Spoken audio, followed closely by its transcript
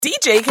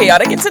DJ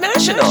Chaotic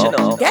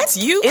International gets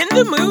you in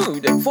the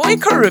mood for a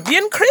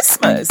Caribbean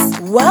Christmas.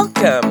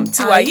 Welcome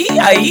to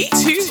Ai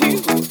 2.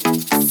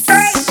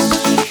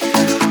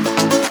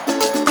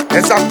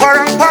 It's a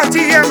parang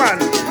party here, man.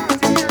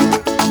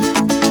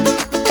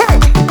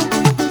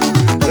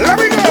 Let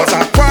me go. It's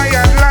a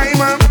quiet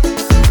lime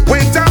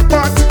with a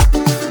pot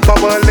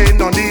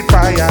bubbling on the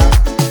fire.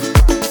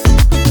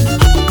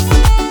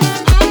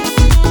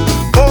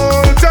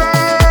 Old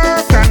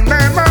talk and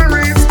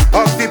memories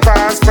of the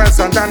past,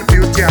 present and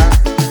future.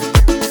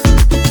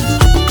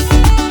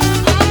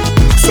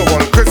 So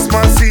on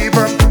Christmas Eve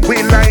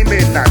we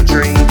liming and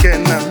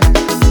drinking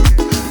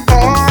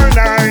all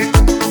night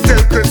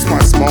till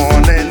Christmas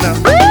morning.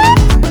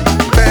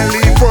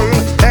 Belly full,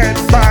 head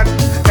bad,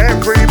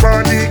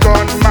 everybody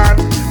gone mad.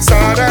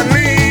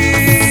 Suddenly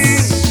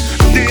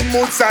the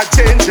moods are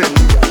changing,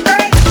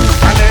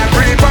 and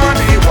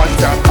everybody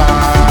wants a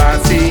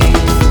party.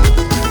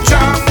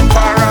 Jump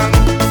around,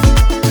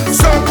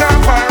 soca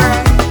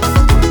around,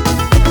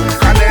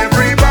 and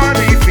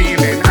everybody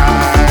feeling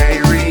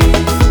irie.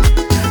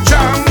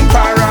 Jump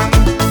around,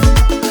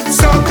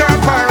 soca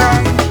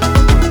around.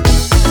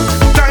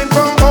 Time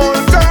for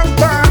old dog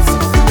pass.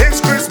 It's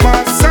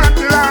Christmas at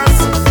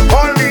last.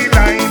 Only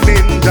line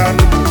been done,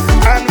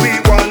 and we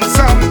want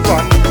some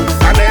fun,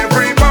 and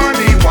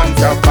everybody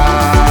wants a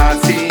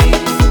party.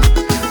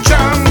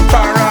 Jump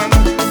around,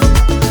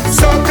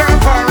 soca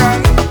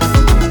around,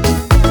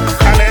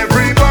 and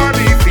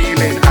everybody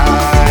feeling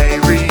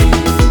irie.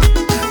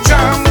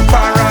 Jump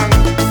around,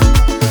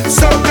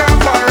 soca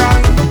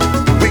around.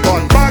 We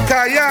gone back a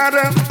yard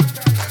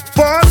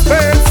for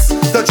space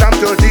to jump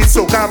to the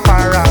soca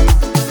around.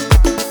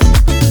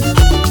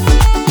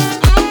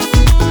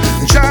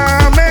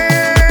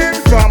 Jamming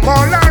from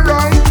all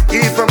around,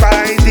 even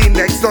by the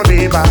next door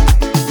neighbor.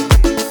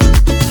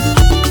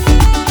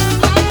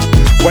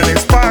 When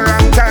it's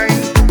parang time,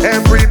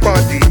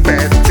 everybody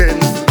betting,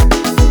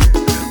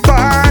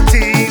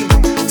 partying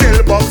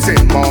till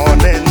boxing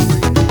morning.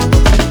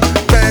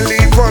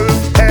 Belly full,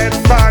 head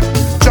bad,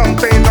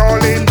 jumping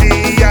all in the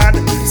yard.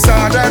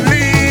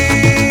 Suddenly,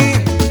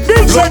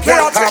 look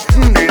what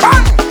happening,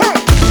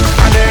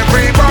 and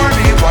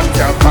everybody wants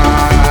a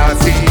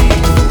party.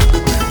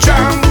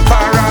 Jump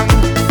around,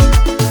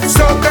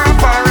 soca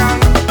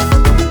around,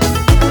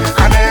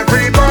 and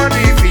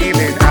everybody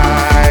feeling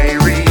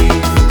irie.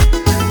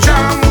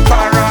 Jump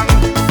around,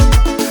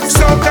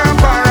 soca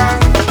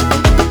around.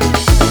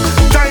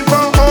 Time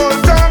for old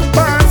dog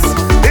pass.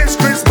 It's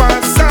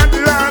Christmas at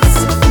last.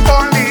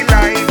 Only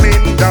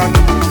liming done,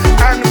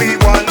 and we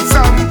want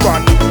some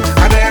fun,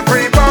 and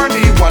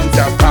everybody wants a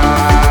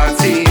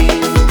party.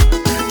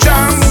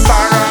 Jump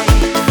around,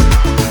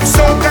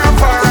 soca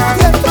around.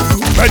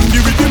 When the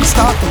rhythm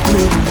start to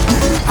play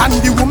and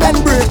the women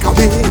break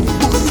away,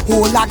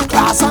 hold a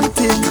glass and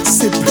take a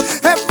sip.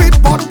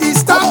 Everybody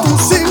start to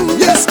sing,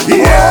 yes,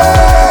 yeah.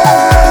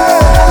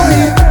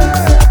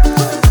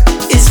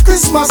 It's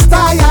Christmas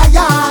time,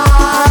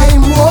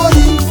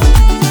 woy.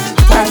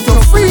 Time to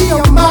free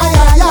your mind,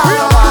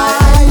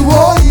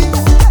 woy.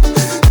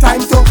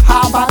 Time to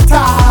have a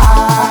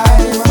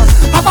time.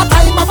 Have a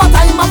time, have a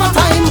time, have a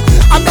time.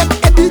 I met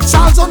Eddie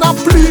Charles on a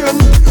plane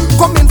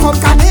coming from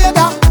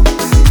Canada.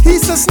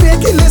 He's a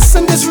snake, he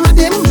listen this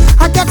rhythm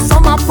I get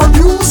from a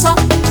producer.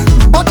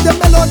 But the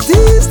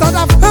melodies that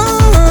I've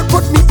heard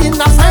put me in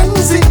a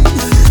frenzy.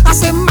 I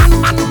say, man,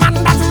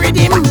 that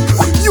rhythm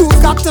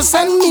you've got to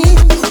send me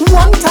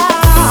one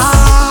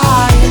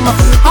time.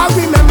 I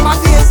remember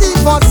Daisy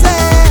was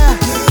there,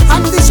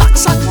 and the Shack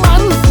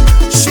man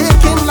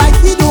shaking like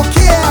he don't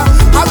care.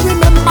 I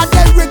remember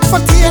Derek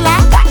for Taylor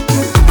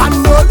and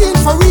Nolan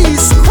for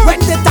Reese. When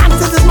they dance,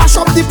 they smash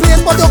up the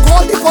place, but they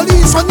call the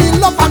police. When in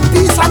love and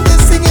peace, and they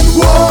singing,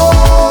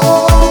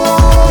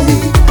 whoa,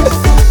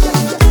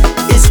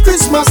 it's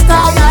Christmas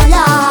time,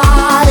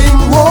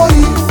 whoa.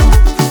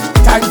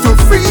 Time to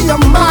free your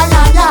mind,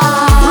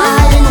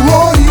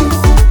 whoa.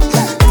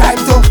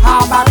 Time to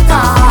have a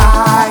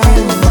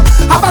time,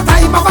 have a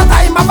time, have a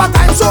time, have a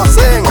time. So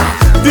sing.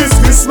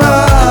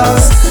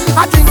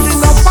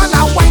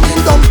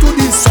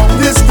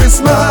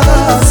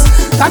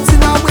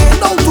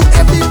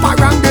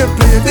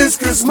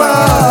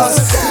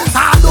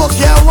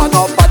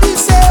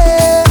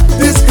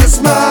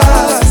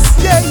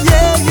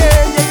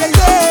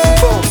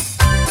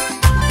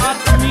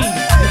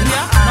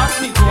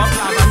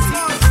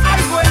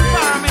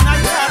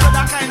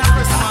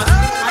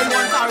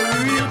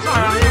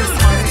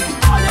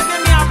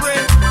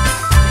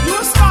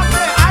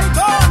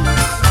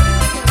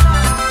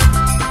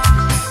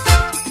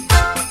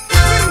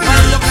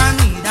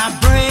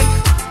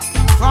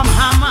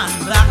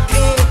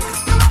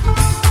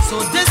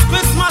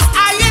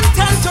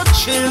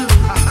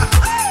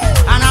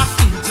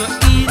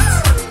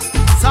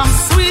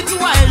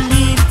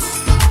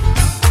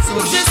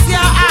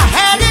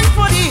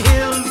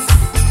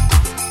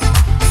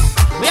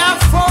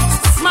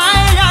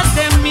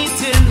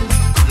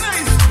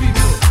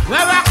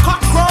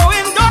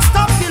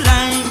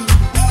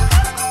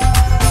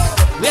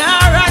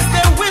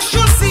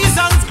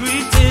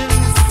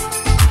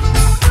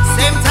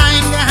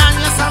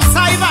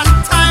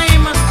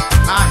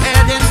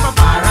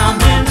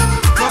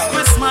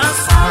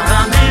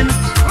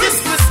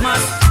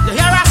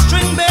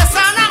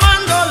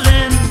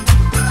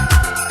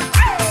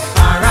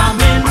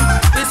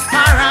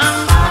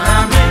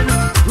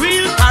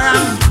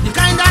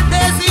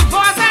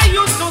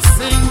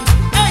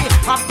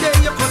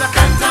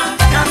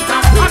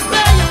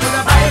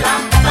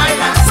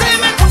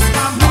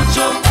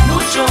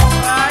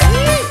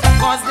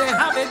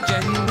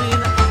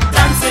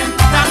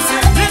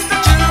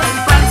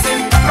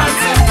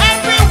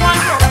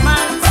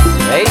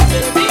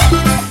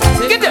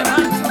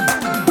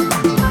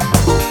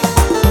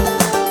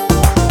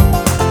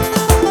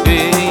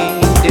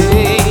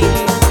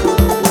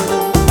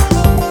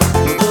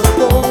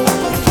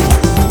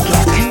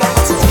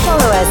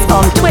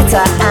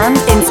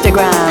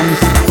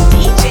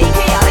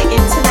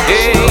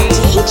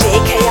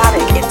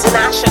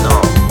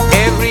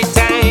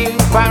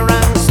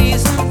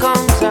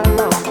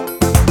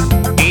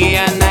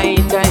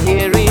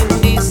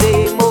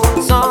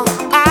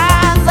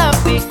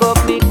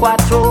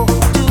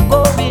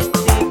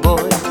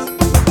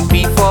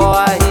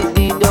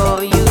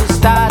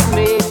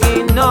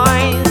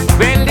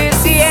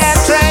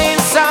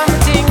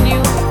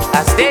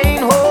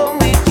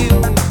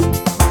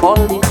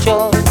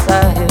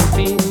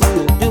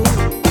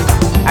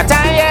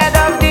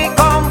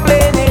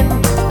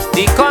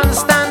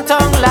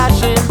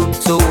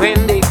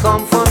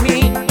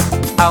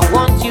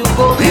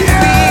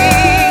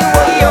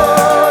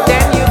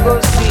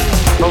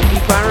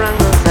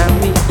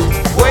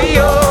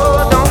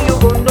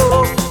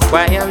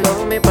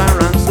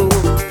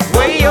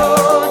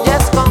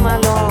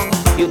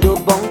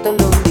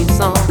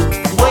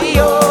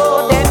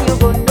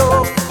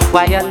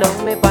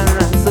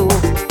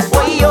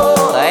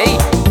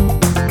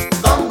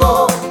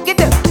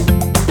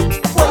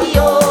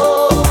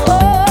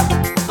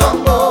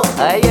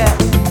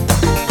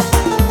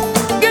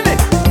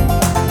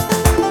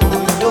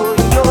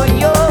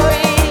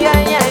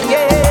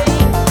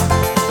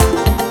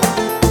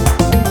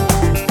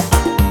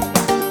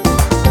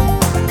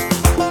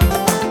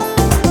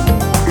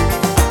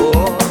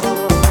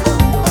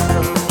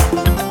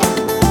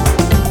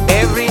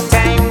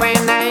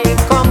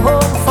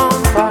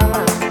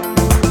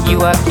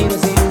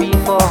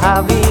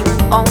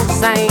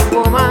 side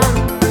woman.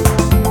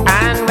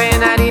 And when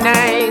I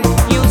deny,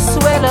 you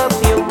swell up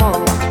your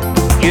mouth.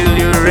 You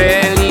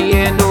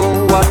really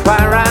know what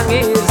parang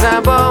is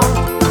about.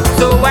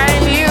 So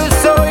while you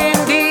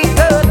sewing the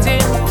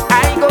curtain,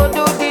 I go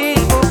do the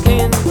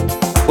cooking.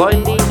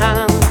 Boil the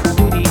ham,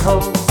 do the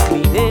house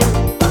cleaning.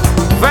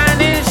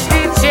 Furnish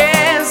the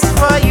chairs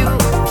for you.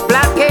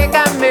 Black cake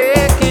I'm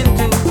making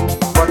too.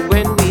 But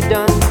when we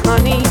done,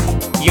 honey,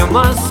 you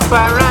must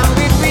parang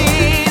with me.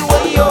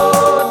 Wayo,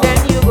 then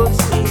you go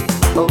see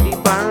how the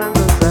parang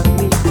goes at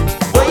me.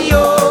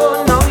 Wayo,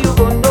 now you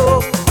go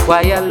know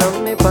why I love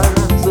me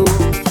parang so.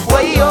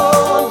 Wayo,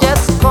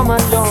 just come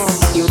along,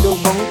 you don't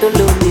want to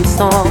learn this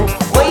song.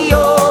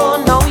 Wayo,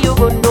 now you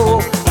go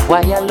know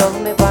why I love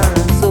me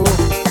parang so.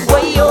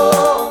 Wayo,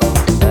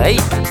 hey,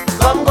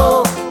 come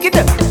go, get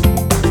up.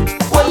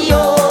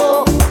 Wayo,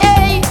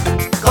 hey,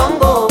 come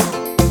go.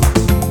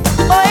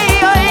 Oi,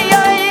 oi,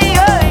 oi,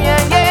 oi, oi,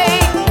 oi.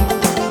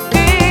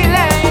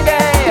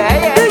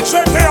 DJ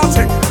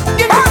Chaotic.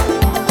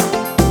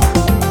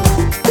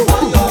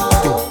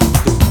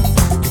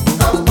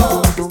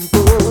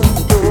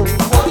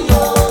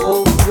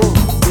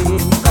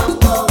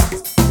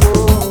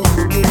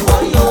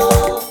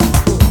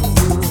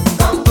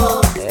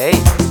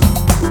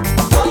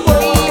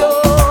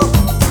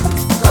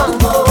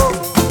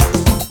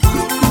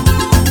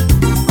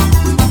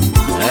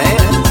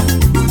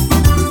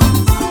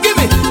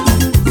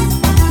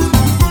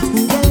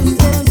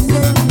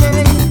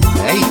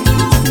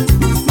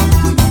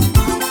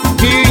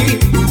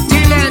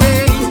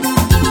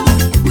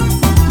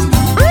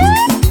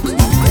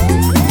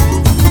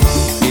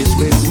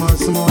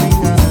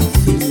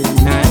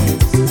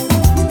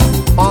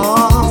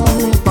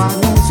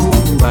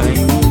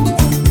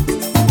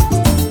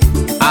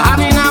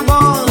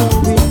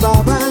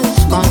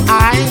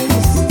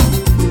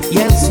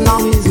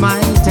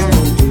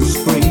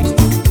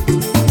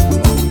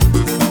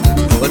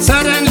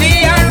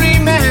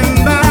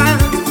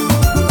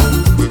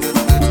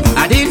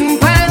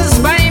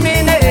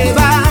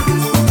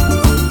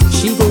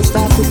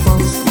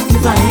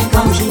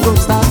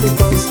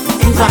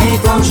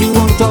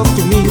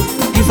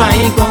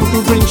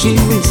 She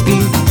whiskey,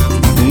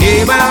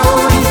 neighbor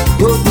oi,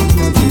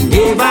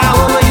 neighbor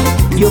oi,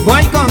 your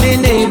boy coming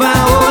neighbor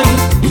oi,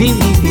 leave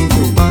the gate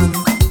open,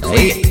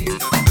 hey,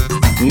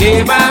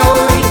 neighbor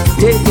oi,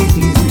 take it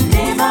easy,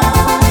 neighbor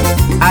oi,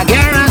 I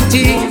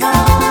guarantee,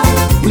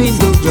 please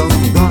don't jump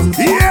the gun,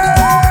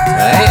 yeah,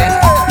 hey,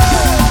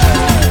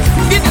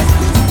 get it,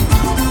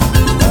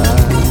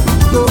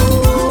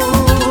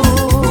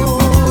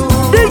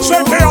 DJ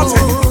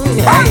Chaotic.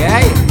 Hey,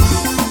 hey,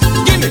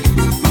 give it.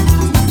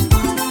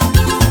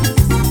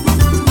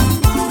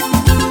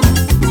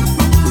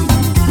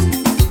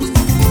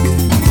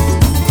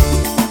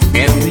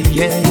 Every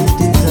year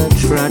it is a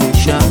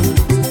tradition.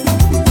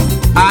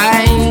 I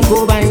go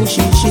by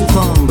she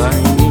come by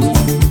me.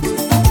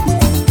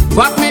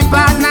 But my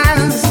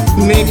partners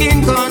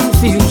making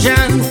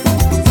confusion,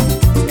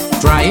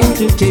 trying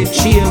to take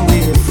she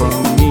away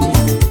from me.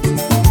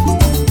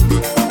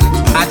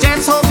 I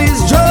just hope this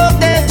joke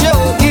they're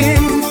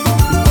joking.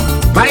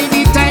 By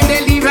the time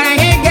they leave I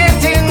ain't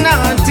getting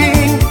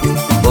nothing.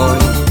 Boy,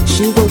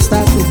 she go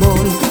start to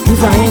ball.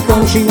 If I ain't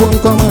come, she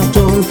won't come at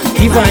all.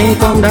 If I ain't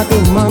come, that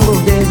woman go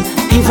dead.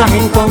 If I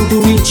ain't come to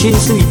eat she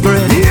sweet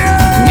bread.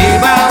 Yeah.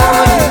 Neighbor,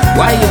 oi,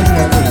 why you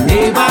loving?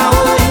 Neighbor,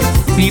 oi,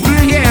 people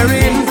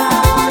hearing,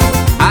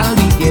 I'll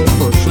be here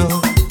for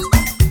sure.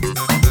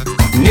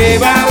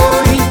 Neighbor,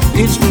 oi,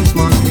 it's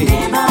Christmas Day.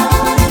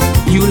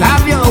 You'll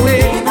have your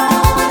way,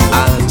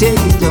 I'll take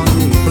it on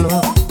the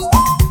floor.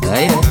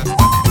 Yeah.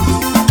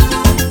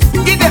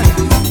 Get them.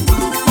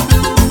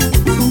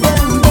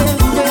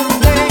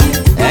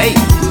 Hey,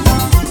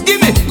 give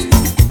me.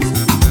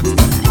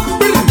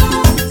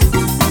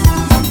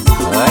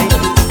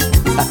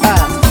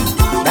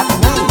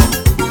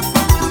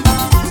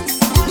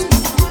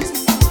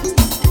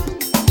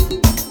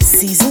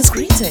 Season's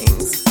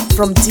greetings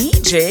from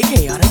DJ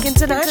Chaotic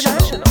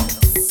International.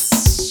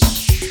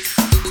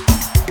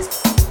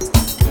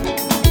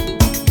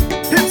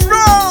 It's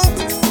wrong.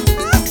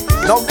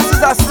 Now this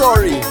is a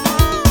story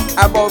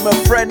about my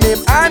friend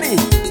named Annie.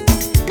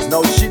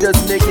 Now she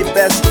just make the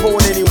best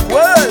phone in the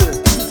world,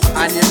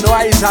 and you know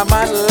I is a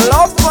man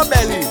love my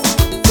belly.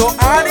 So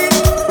Annie,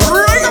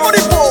 ring on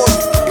the phone.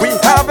 We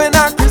having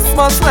a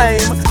Christmas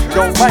time.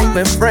 Don't find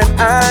my friend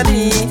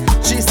Annie.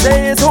 She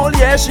says, oh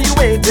yeah, she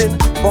waiting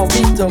for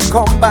me to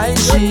come by.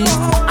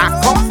 I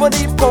come for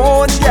the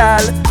phone,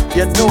 girl.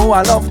 You know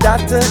I love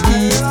that to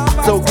eat.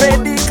 So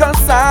grate the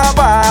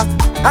cassava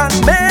and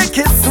make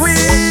it sweet.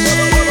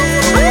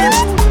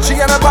 She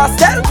get my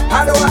pastel,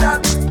 I don't want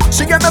that.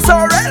 She get my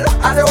sorrel,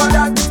 I don't want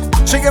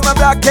that. She get my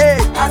black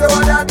cake, I don't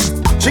want that.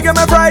 She get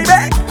my fried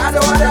egg, I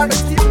don't want that.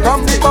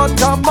 From the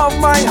bottom of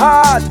my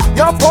heart,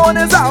 your phone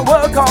is a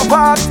work of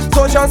art.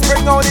 So just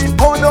bring out the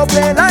phone, don't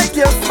play like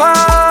you're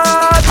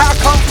smart. I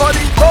come for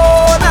the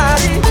phone,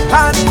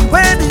 honey,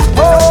 where the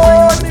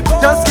phone?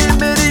 Just give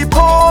me the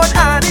phone,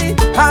 honey,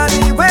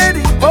 where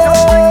the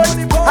phone?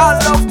 I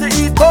love to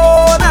eat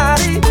phone, honey.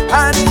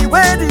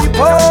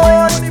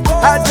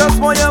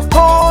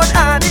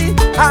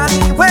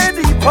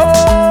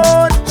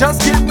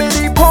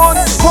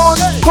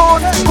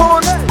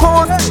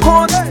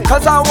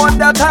 Cause I want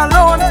that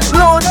alone.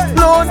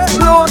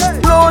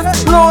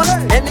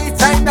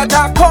 Anytime that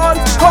I call,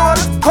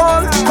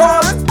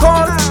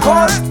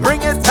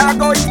 bring it, I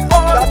go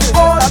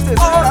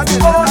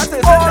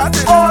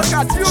all.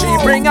 She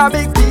bring a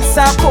big piece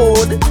of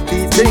food.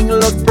 The thing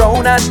look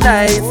brown and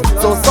nice,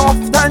 so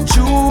soft and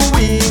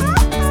chewy,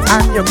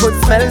 and you could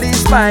smell the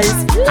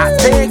spice. I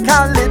take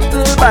a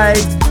little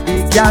bite.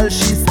 The girl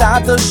she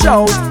start to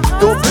shout,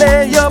 don't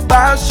play your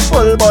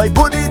bashful boy,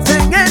 put the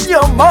thing in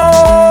your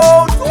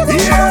mouth.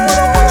 Yeah.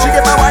 She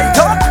give me white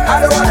top,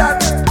 I don't want that.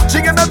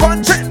 She give me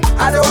punching,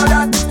 I don't want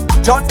that.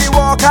 Johnny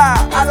Walker,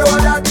 I don't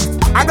want that.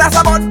 A glass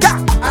of vodka,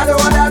 I don't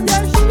want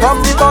that.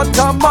 From the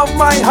bottom of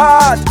my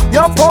heart,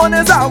 your porn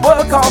is a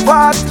work of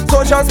art.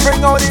 So just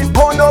bring out the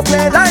porn, don't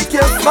play like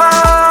you're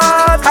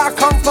smart. I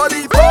come for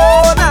the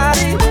porn,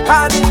 honey,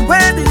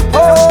 where the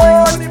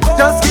porn?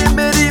 Just give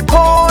me the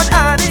porn,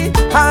 honey,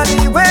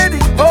 where the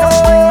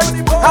porn?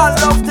 I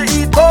love to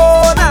eat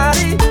porn,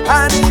 honey,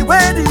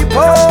 where the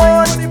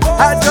porn?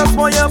 I just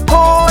want your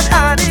porn,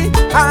 honey,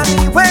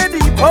 where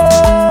the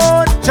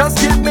porn? Just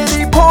give me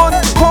the porn,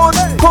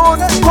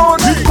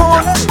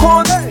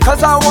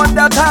 cause I want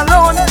that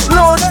alone.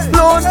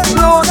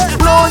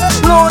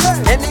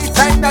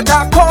 Anytime that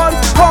I call,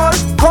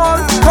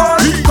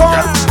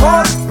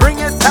 bring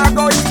it, I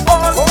go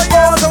all.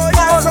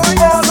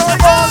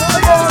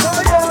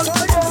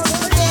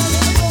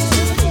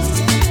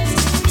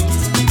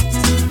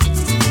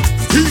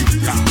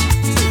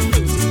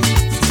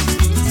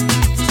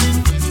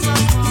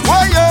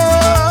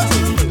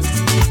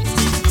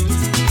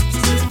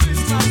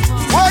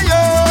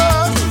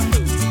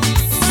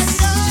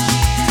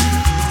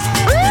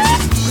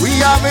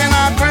 Having a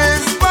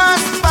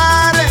Christmas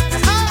party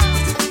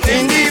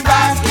in the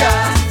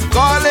backyard,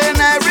 calling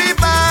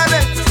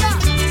everybody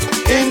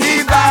in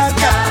the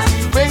backyard,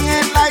 bring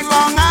it like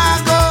long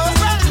ago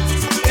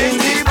in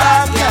the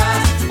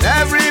backyard,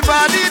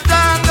 everybody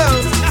tango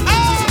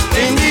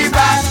in the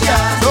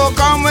backyard, so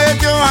come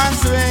with your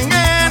hands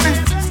swinging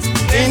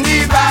in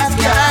the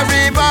backyard,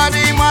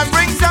 everybody must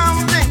bring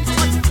something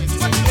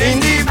in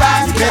the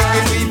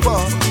backyard, making me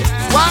pop.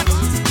 What?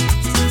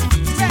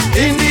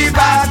 In the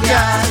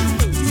backyard,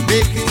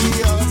 making me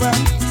over.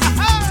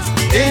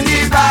 In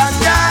the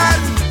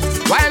backyard,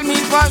 wild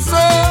meat for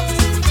soap.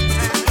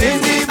 In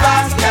the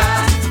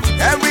backyard,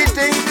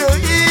 everything to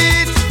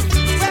eat.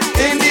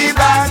 In the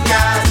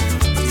backyard,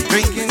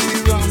 drinking the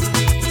rum.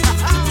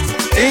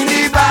 In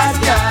the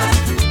backyard,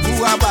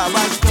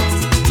 baba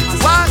stone.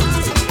 What?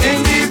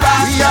 In the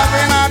backyard, we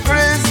having a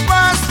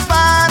Christmas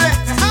party.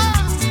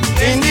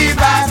 In the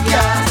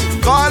backyard,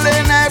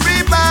 calling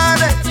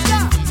everybody.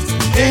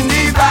 In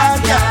the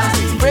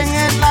backyard, bring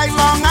it like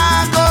long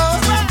ago.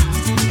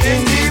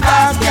 In the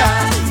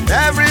backyard,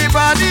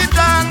 everybody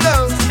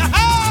tango.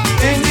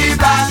 In the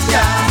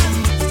backyard,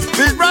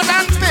 Fish Bread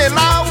and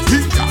Pillow.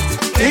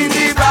 In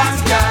the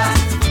backyard,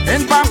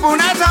 in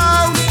Pampuna's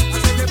house.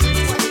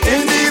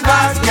 In the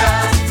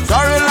backyard,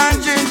 sorrel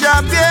and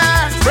ginger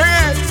beer. Bring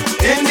it.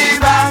 In the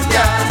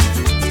backyard,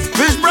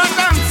 Fish Bread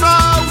and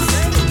sauce.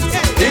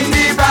 In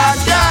the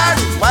backyard,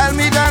 wild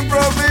meat and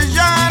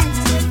provision.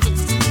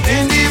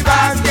 In the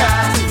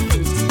backyard,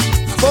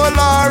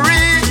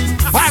 Bolori,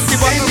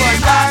 in the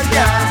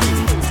backyard,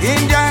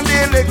 Indian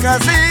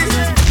delicacy.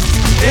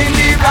 In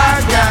the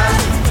backyard,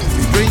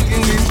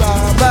 drinking the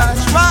baba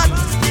spot.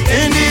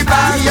 In the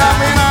backyard,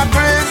 having a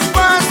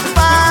Christmas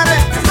party.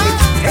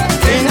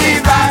 In the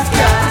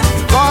backyard,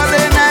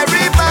 calling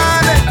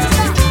everybody.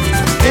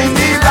 In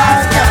the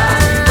backyard,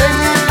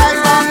 bringing like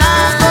long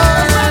ago.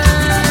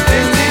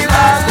 In the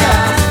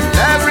backyard,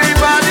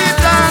 everybody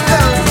tango.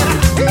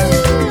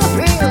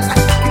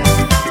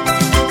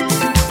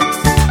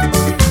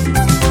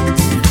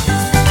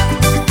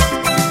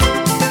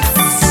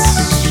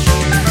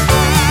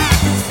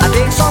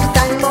 Some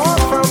time off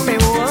from me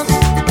work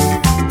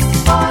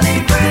to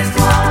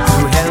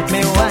help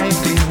me wife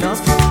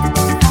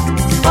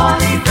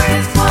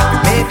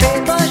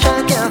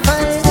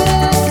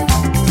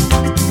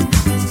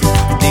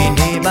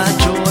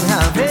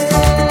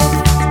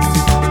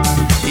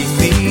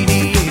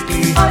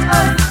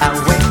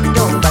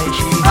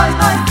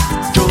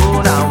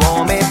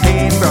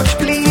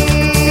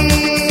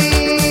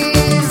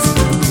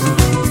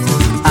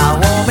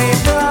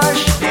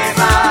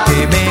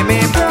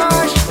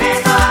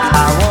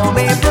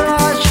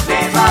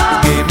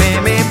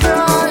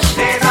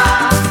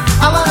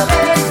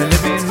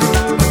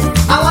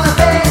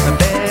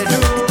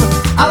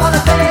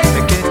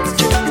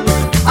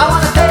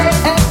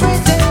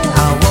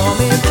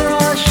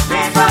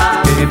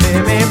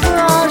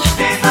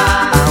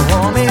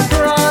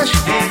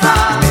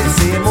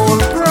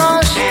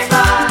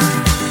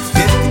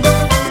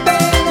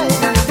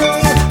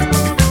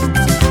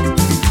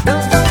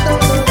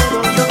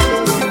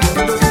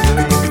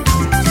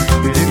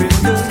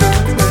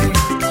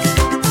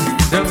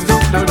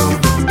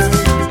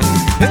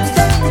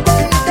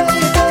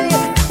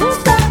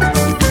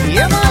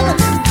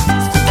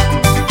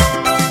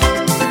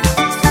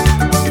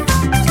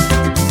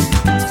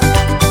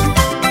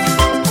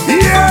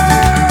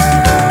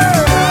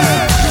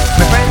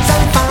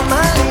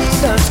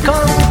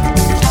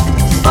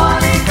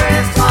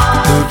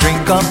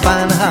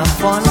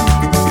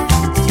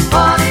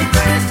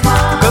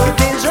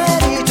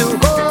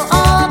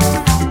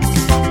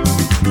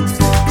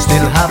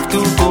have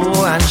to go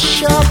and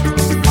shop.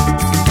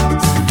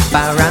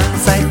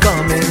 Parents are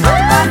coming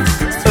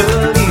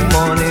early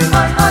morning.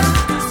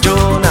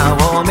 Jonah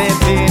want me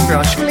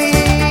paintbrush, please.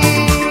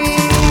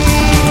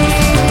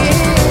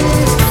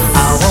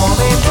 I want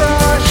me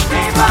brush,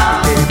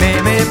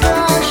 give me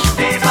brush.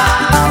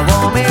 I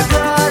want me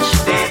brush,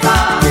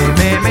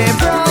 give me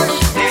brush.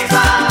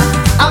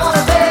 I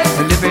wanna paint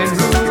the living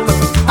room.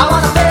 I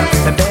wanna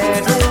paint the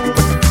bedroom.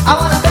 I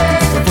wanna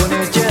paint the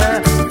furniture.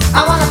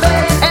 I wanna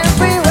paint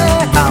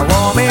everywhere. I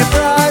want me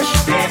brush,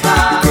 give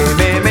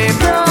me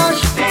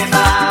brush.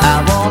 I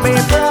want me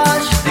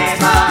brush,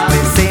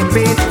 with same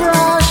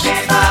paintbrush.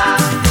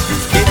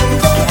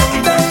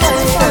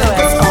 Follow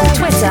us on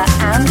Twitter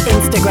and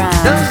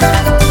Instagram.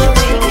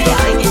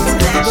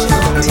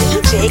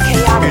 DJ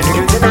Chaotic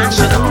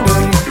International.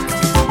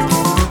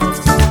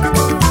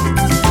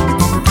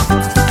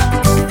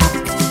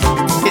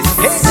 It's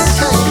painting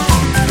time.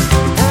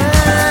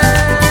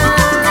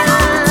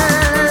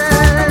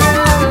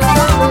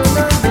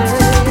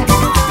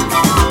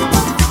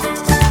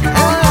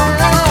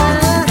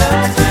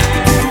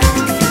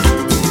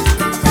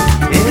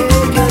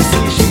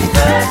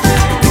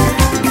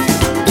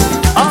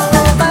 All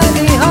over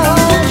the hall,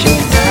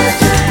 she's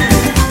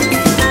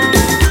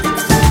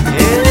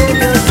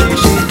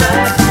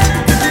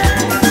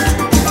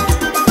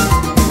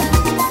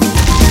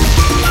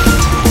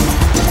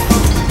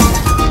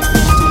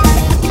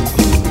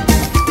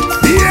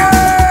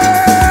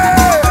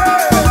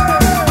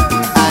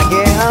I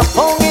hear her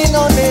pounding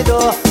on the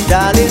door.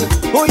 Darling,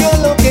 who you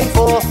looking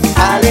for?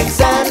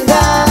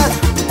 Alexander,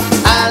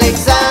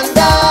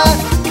 Alexander.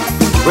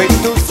 With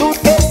two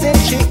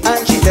suitcases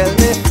and she tell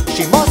me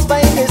she must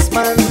find this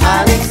man.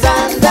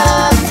 Alexander,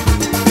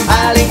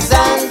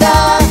 Alexander.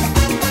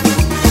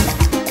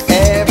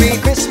 Every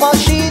Christmas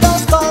she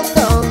does come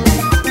down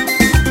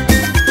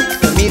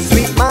to meet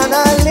sweet man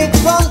Alex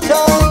from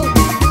town.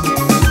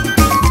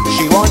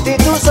 She wanted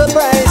to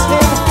surprise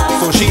him,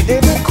 so she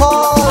didn't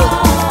call.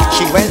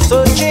 She went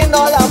searching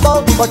all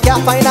about, but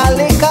can't find a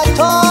lick at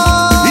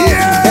all.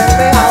 Tell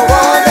me I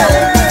want a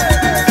lick,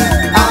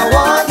 I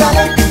want a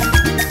lick,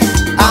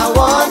 I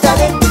want a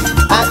lick.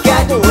 I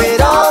can't do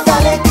it all, a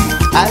lick.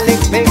 A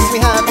lick makes me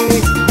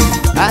happy,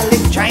 a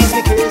lick drives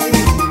me crazy.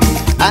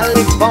 A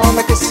lick for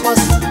my Christmas,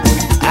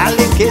 a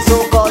lick is so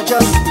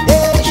gorgeous.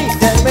 Yeah, she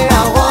tell me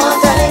I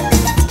want a lick,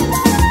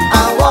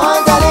 I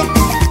want a lick,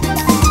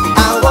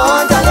 I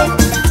want a lick.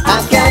 I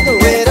can't do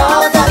it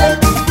all, a lick.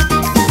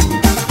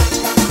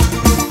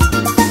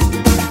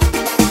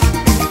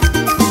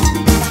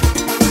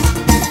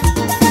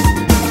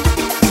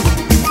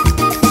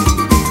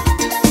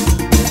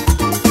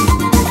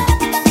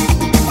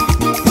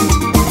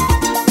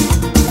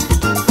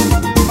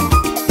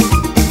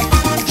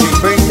 She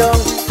bring down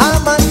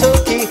ham and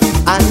turkey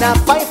and a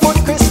 5-foot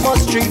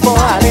Christmas tree for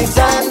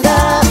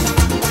Alexander,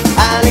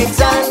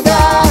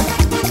 Alexander.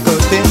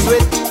 Curtains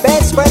with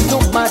bedspread to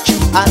match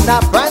and a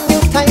brand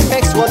new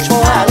Timex watch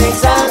for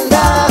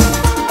Alexander,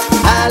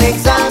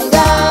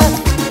 Alexander.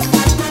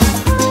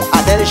 I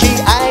tell she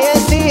I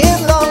ain't see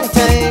him long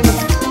time,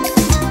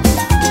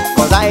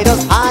 'cause I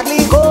just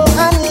hardly go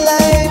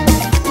online.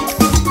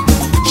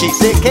 She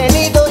say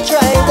Kenny don't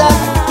try that,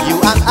 you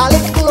and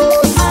Alex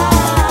close.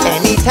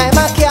 Anytime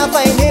I can't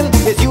find him,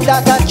 it's you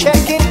that are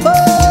checking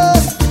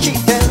first. She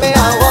tell me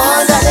I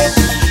want a lick,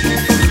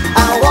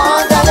 I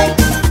want a lick,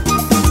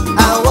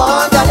 I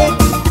want a lick.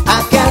 I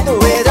can't do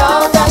it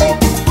all, a lick.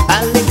 A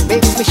lick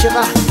makes me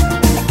shiver,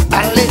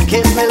 a lick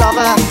is me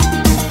lover,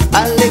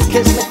 a lick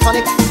is me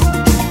tonic.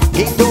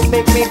 He don't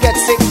make me get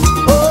sick.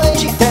 Oh,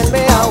 she tell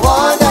me I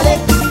want a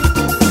lick,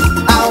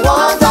 I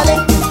want a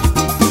lick,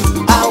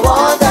 I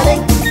want a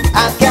lick.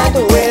 I can't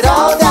do it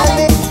all, a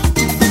lick.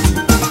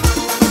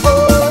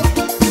 Oh,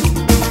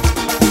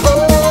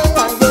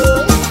 oh, I know.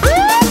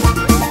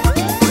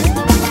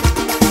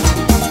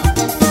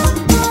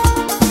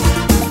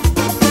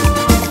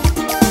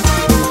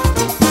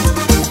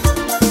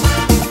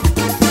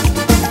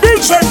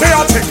 DJ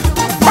Chaotic.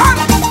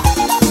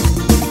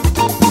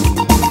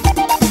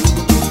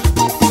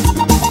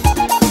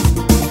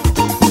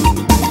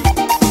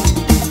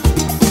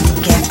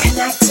 Get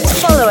connected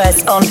Follow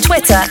us on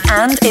Twitter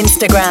and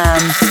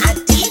Instagram. at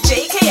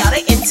DJ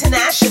Chaotic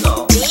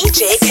International.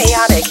 DJ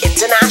Chaotic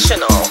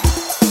International.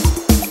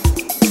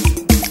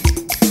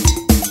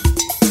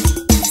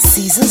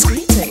 Season's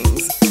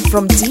greetings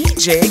from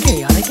DJ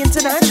Chaotic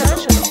International.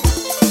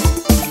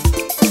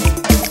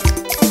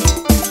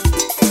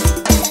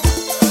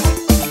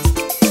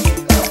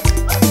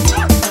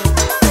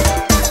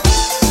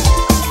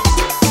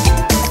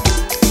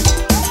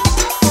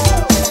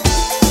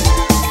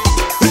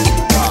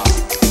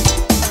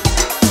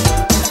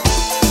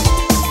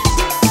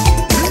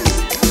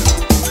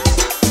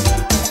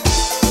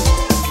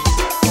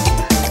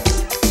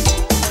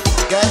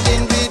 Get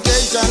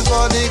invitation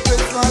for the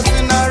Christmas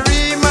in a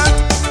Riemann.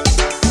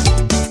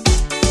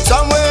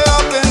 Somewhere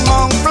up in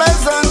Mount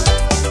Pleasant.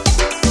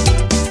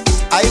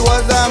 I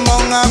was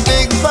among a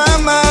big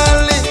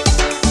family,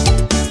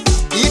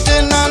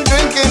 eating and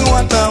drinking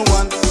what I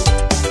want.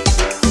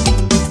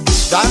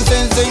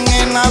 dancing,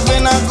 singing,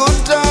 having a good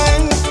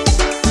time.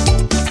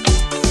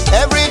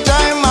 Every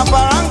time a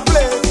parang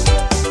play,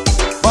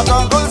 but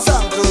Uncle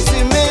Sam to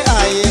see me,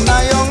 I in a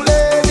young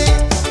lady.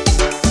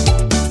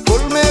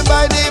 Pull me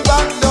by the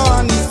back door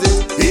and he say,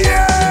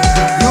 yeah,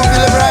 you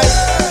feel it right?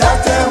 That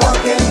they're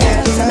walking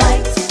here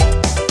tonight.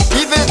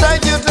 Keep it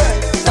tight, you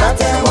tight. That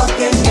they're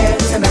walking here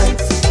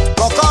tonight.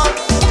 Walk on,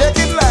 take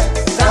it light.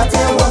 That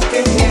they're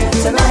walking here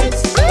tonight.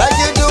 Like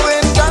you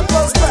doing that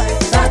first night.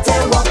 That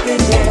they're walking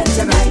here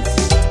tonight.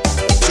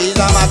 She's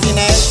a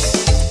Martinez.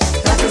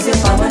 That is your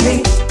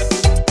family.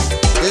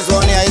 This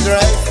one here is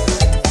right.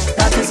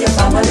 That is your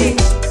family.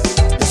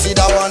 You see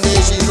that one day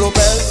she's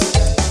Lopez.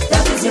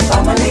 That is your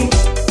family.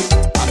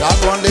 And that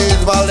one day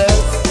is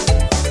Valdez.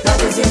 That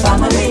is your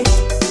family.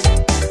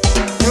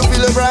 You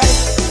feel it right?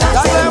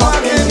 That they're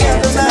walking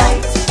here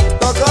tonight.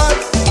 Talk on,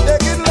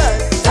 take it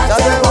light. That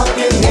they're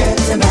walking here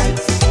tonight.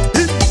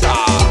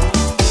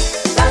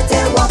 That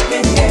they're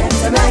walking here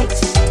tonight.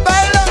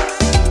 Baila,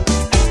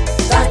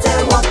 That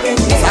they're walking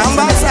here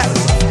samba tonight. side.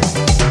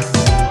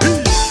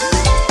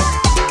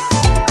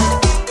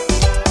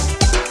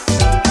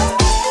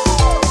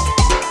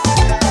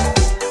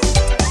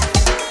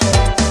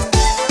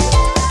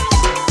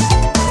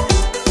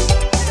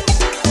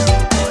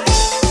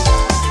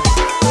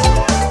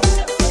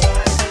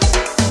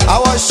 I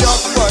was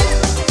shocked, boy.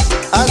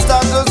 I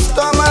started to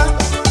stomach.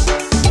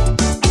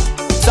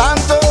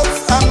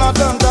 Santos and not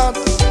on that.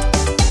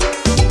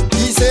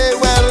 He say,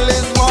 well,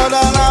 it's more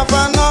than half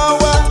an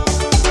hour.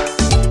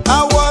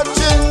 I'm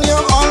watching you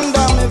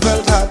under me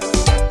felt hot.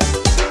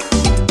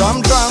 I'm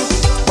drunk,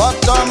 but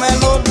I'm a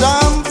no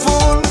damn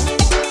fool.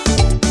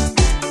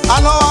 I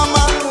know a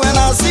man when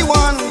I see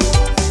one.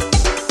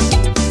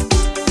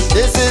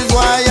 This is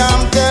why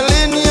I'm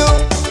telling you.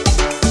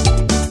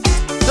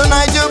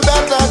 Tonight you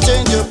better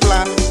change your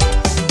plan.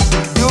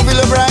 You feel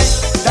it right?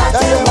 That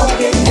they're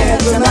walking here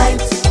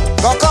tonight.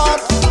 Go out,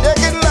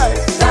 take it light.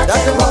 That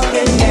they're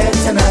walking here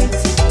tonight.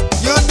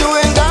 You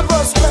doing that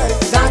was right.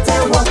 That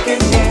they're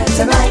walking here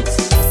tonight.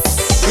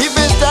 If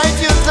it's tight,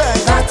 you tight.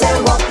 That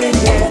they're walking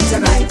here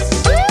tonight.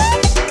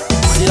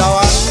 See that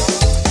one?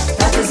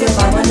 That is your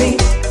family.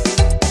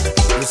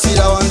 You see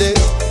that one there?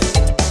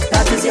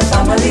 That is your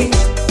family.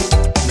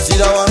 You see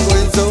that one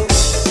going so?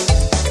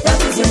 That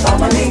is your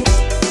family.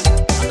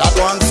 And that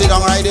one sit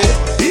down right there?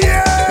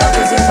 That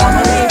is your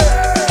family.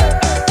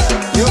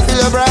 You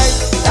feel it right?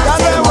 That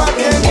they're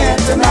walking here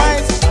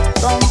tonight.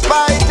 Come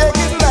by, take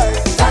it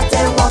light. That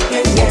they're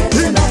walking here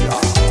tonight.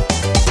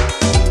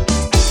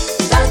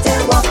 That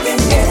they're walking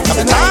here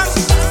Every tonight. time.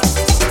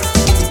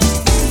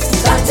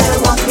 That they're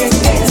walking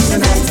here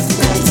tonight.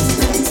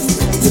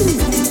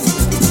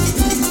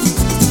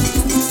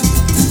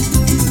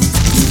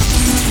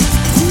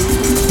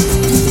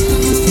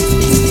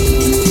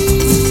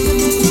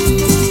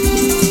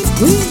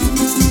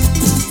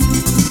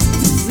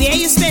 Where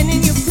you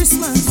spending your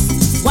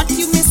Christmas? What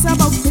you miss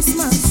about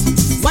Christmas?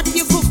 What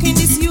you cooking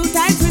this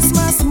Yuletide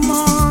Christmas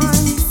morn?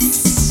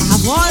 I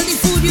have all the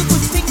food you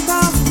could think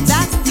of,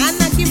 that and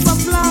a gift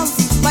of love,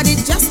 but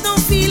it just don't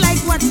feel like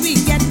what we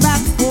get back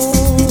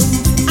home.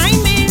 I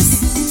miss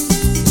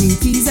green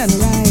peas and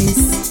rice,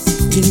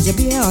 ginger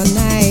beer all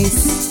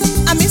nice.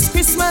 I miss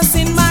Christmas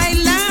in my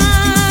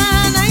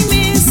land. I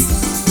miss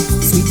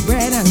sweet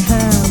bread and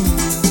ham,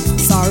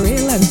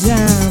 sorrel and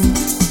jam.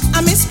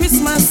 I miss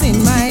Christmas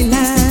in my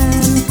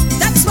land.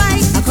 That's why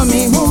I'm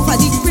coming home for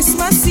the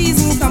Christmas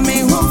season.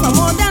 Coming home for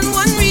more than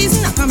one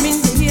reason. I'm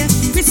coming to hear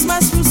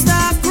Christmas rooster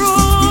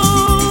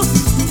crow.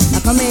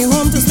 I'm coming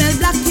home to smell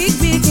black cake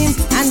baking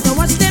and to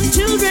watch them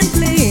children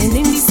playing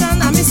in the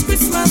sun. I miss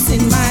Christmas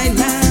in my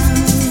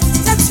land.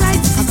 That's right.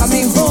 I'm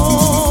coming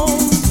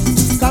home.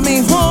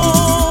 Coming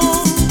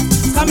home.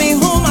 Coming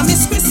home. I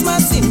miss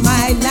Christmas in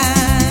my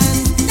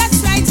land.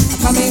 That's right. I'm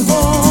coming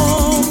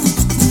home.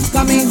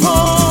 Coming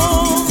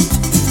home.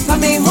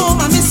 Coming home,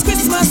 I miss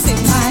Christmas in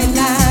my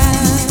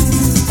land.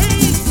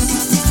 Hey.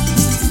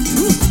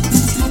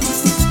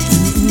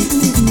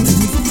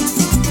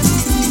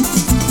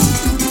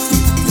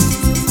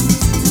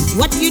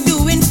 What you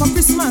doing for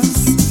Christmas?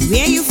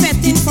 Where you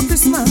fetting for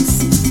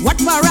Christmas? What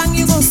parang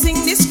you gon' sing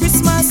this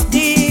Christmas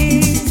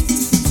day?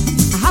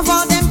 I have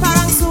all them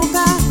parang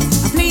soca,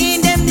 I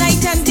playing them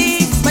night and day,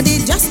 but they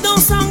just don't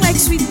sound like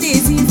Sweet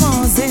Daisy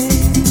Vonze.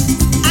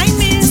 I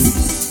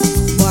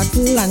miss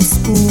bottle and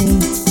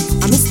spoon,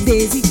 I miss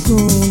Daisy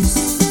Croon,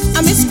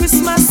 I miss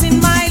Christmas in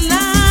my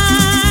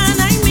land.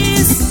 I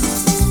miss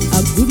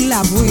a good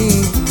love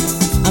way,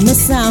 I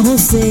miss San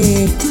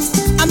Jose,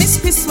 I miss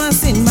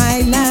Christmas in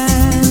my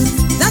land.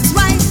 That's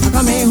why I'm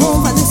coming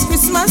home for this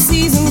Christmas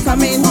season.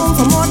 Coming home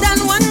for more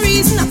than one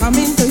reason. I'm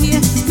coming to hear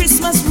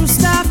Christmas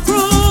rooster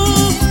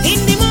crow in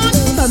the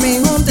morning.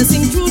 Coming home to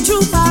sing true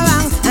true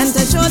parang and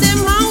to show them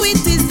how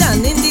it is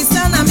done in the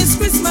sun. I miss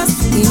Christmas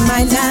in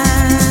my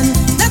land.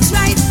 That's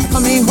right, I'm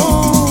coming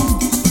home.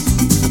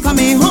 I'm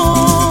coming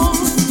home.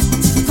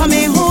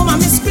 Coming home, I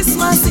miss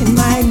Christmas in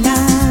my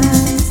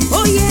land.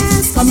 Oh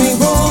yes, coming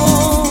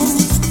home.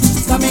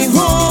 Coming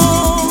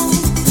home.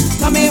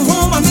 Coming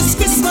home, I miss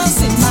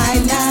Christmas in my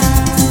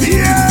land.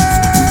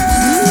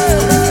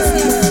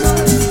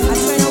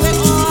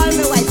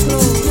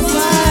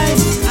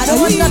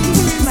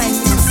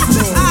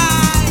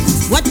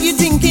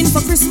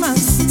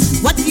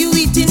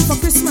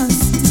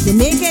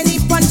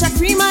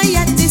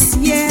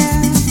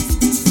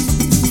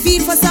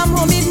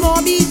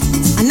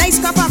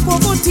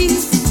 cocoa tea,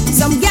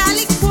 some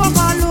garlic pork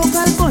or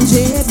local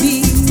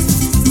punjabi.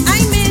 I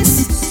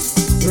miss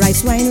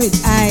rice wine with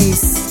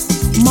ice,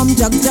 mom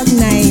jug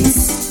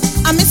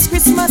nice. I miss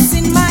Christmas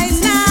in my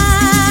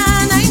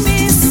land. I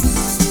miss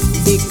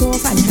bake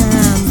pork and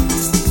ham,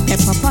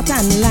 pepper pot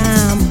and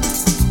lamb.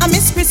 I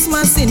miss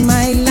Christmas in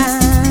my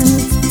land.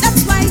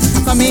 That's why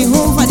I'm coming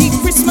home for the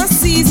Christmas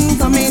season.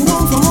 Coming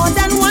home for more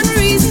than one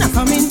reason. I'm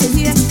coming to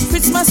hear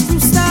Christmas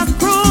rooster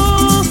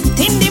crow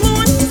in the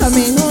morning.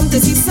 Coming home to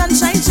see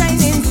sunshine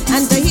shining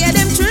and to hear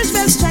them church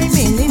bells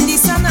chiming in the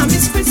sun. I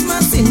miss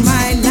Christmas in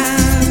my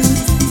land.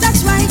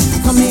 That's why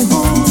I'm coming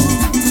home.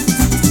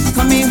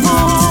 Coming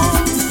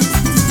home.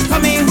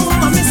 Coming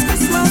home. I miss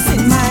Christmas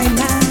in my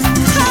land.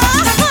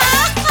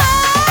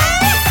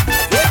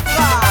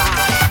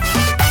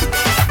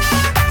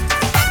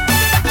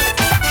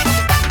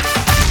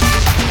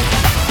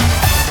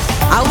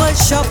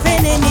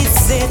 Shopping in the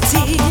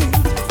city,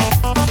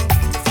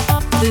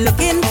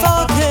 looking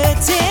for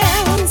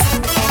curtains,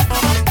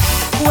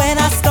 when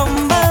I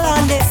stumble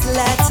on this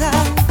letter,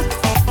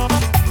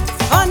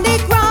 on the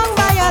ground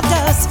by a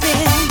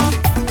dustbin.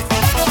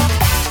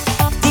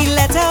 The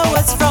letter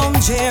was from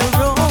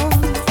Jerome,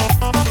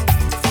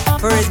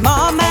 for his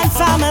mom and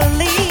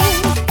family.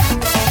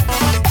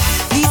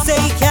 He said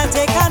he can't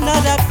take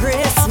another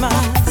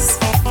Christmas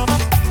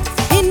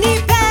in the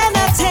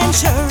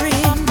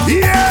penitentiary.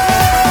 Yeah!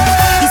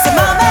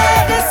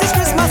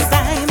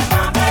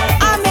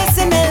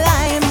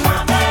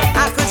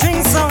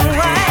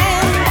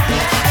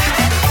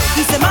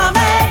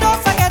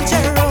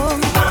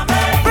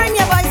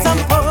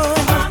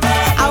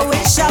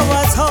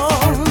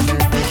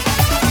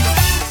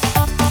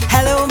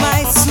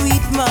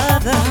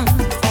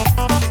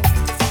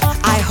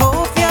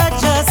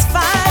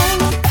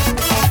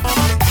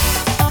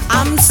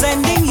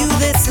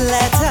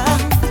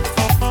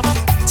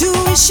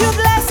 Wish you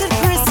blessed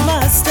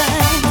Christmas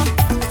time.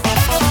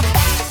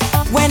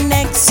 When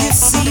next you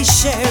see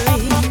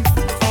Sherry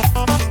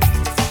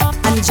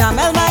and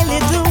Jamel, my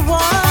little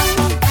one,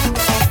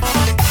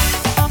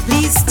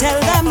 please tell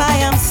them I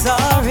am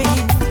sorry.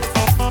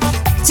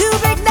 To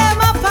pick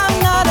them up,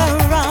 I'm not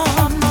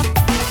around.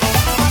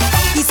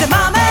 He said,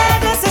 Mama,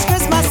 this is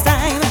Christmas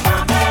time.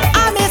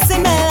 I'm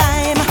missing my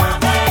lime.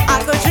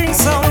 I go drink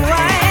some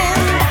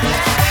wine.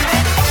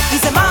 He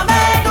said,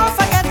 Mama, don't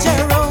forget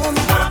Jerome.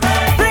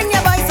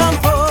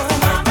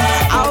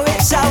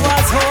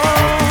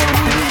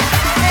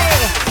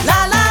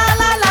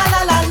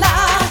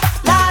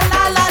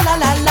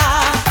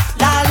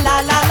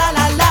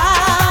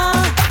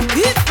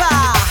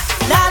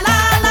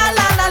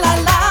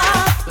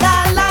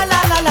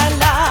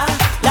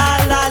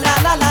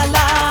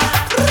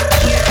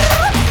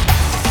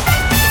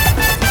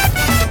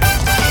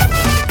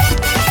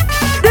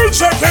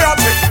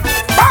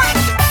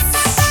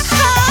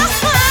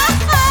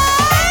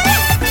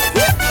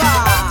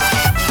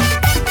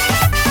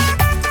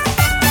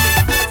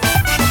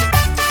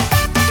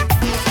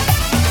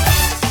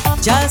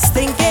 Just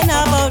thinking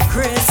about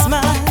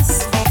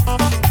Christmas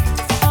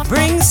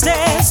brings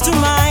tears to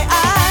my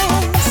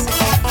eyes.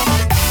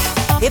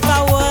 If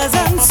I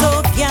wasn't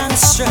so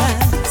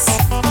gangstrous,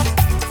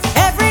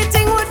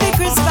 everything would be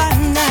crisp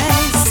and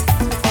nice.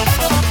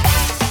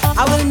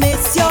 I will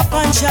miss your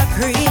punch of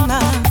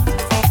creamer,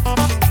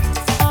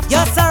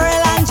 your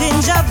sorrel and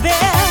ginger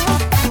beer,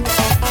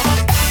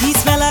 the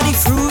smell of the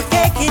fruit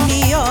cake in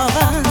the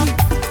oven,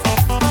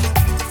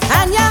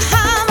 and your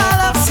ham I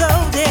love so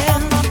dear.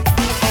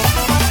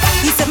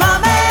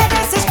 Mama,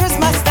 this is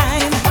Christmas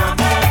time.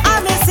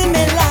 I'm missing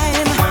my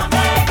lime.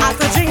 I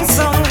could drink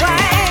some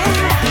wine.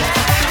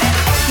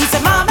 He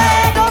said, Mama,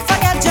 don't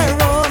forget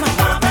Jerome.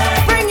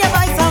 Bring your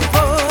boy some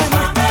food.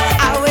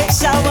 I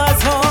wish I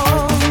was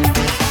home.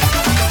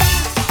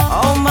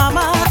 Oh,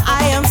 Mama,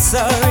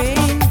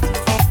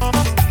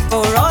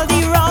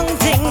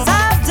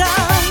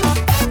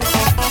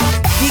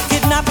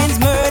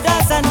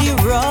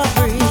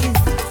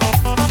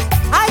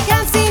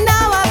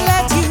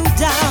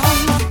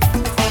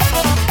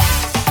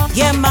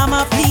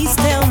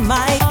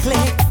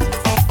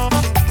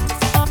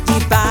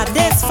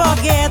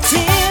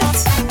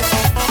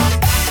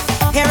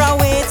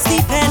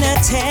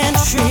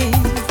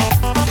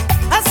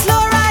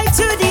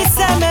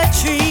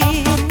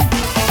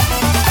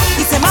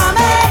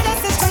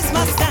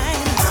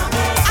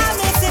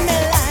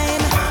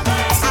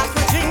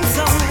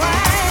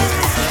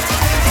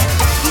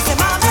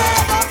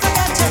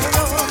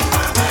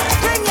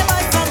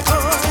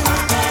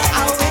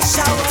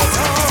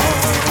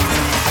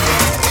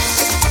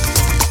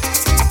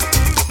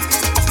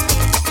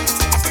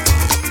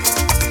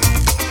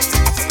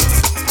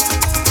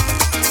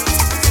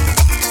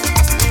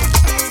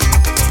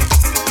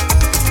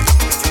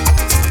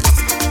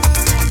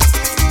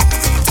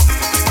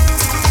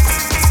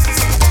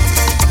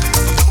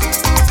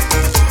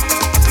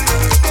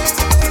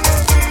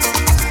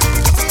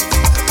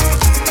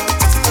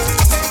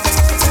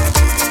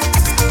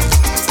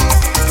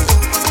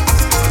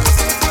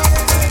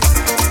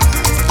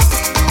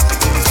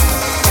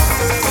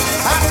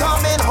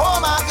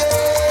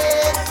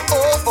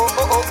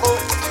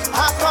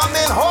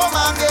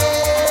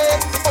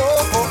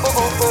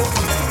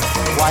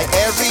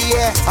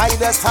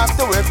 just have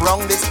to work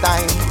wrong this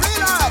time.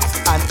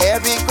 And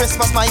every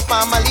Christmas my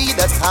family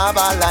does have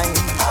a line.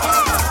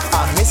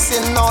 I'm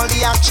missing all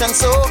the action,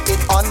 so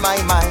it's on my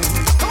mind.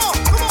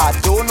 I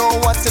don't know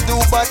what to do,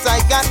 but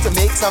I got to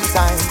make some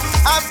time.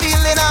 I'm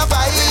feeling a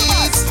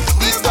vibes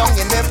deep down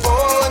in my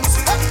bones.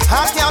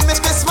 I can't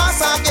miss Christmas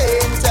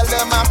again. Tell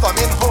them I'm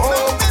coming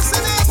home.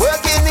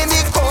 Working in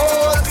the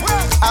cold,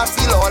 I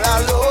feel all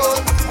alone.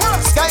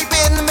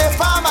 Skyping my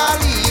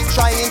family,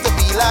 trying to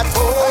feel at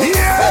home.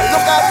 Well,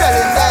 look, I'm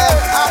telling them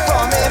I'm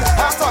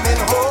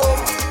coming home.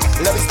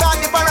 Let me start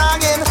the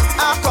paranging.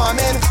 I'm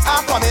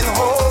coming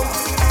home.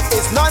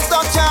 It's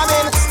non-stop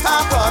jamming.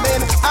 I'm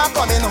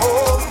coming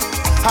home.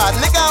 Hard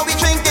liquor we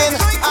drinking.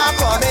 I'm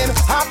coming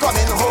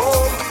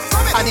home.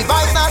 And the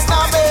vibes not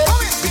stopping.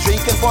 We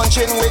drinking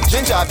punching with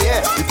ginger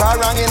beer. We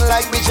paranging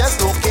like we just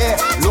don't care.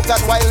 Look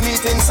at wild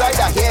meat inside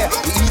the hair.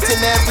 We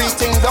eating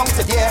everything down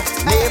to there.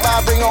 Neighbor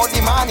bring out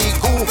the money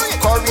goo.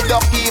 Curry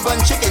duck,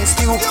 even chicken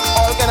stew.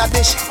 All kind of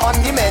dish on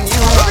the menu.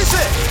 What is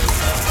it?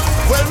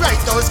 Well,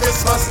 right now it's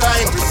Christmas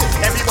time.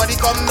 Everybody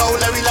come now,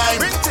 let me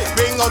lime.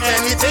 Bring out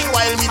anything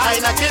while me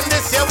Heineken.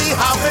 This year we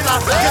having a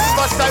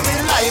Christmas time we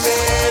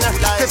liming.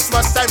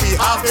 Christmas time we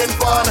having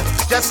fun.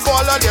 Just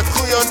call all your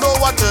crew, you know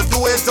what to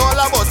do. It's all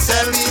about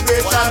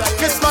celebration.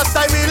 Christmas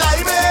time we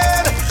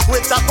liming.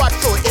 With a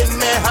quattro in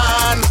my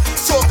hand.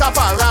 Soak up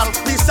around.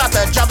 We start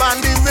a jab and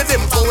the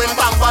rhythm going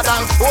bang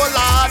bang. Oh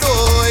Lord,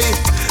 oi.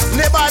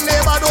 Neighbor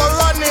don't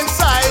run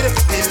inside.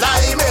 We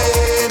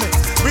liming.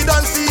 We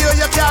don't see you,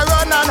 you can't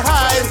run and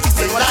hide.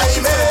 We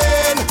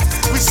liming.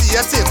 We see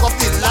you take off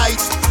the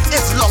lights.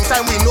 It's long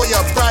time we know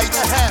you're bright.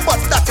 But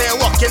that ain't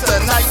walking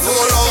tonight. Oh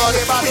Lord,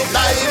 we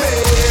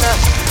liming.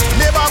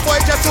 Neighbor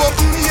boy, just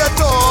open your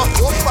door.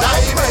 We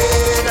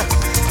liming.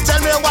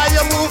 Tell me why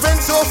you're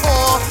moving so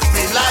far.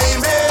 We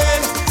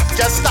liming.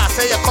 Just start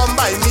say you come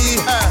by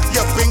me.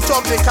 You bring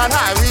Tom, Dick and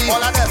Harry.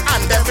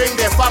 And then bring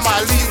their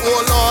family.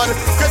 Oh Lord,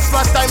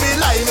 Christmas time we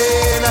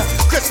liming.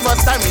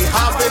 Christmas time we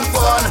having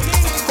fun.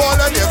 Call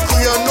on the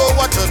crew, you know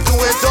what to do.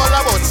 It's all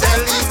about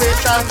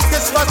celebration.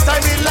 Christmas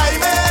time we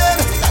liming.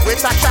 With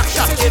a shack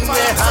in my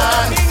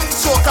hand.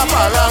 Soak up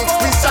around.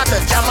 We start to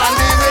jam and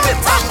the rhythm.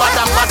 Bang,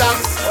 badam, badam.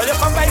 Well, you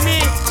come by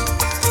me.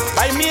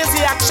 By me is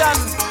the action.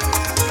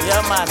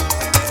 Yeah, man.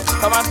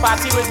 Come and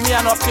party with me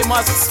and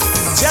Optimus.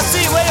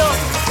 Jesse, where you?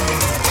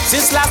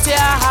 Since last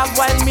year I have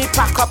while me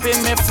pack up in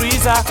my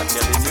freezer.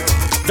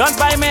 Don't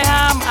buy me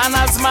ham and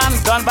as man,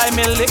 don't buy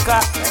me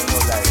liquor.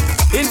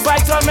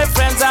 Invite all my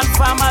friends and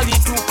family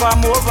to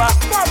come over.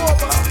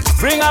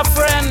 Bring a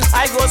friend,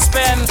 I go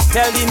spend,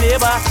 tell the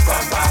neighbor.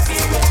 Come party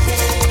with me.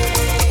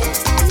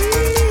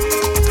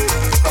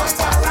 Come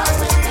party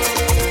with me.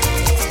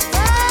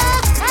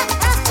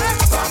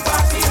 Come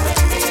party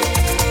with me.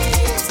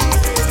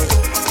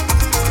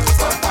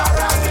 Come party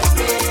with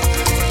me.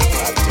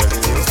 I tell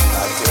you.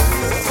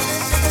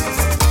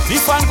 The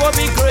fun go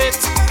be great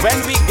when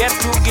we get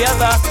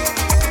together.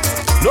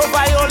 No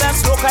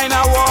violence, no kind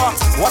of war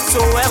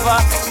whatsoever.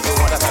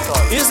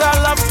 It's a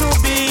love to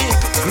be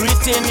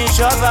greeting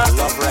each other.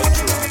 Love right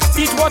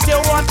through. Eat what you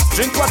want,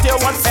 drink what you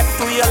want, step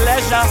to your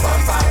leisure.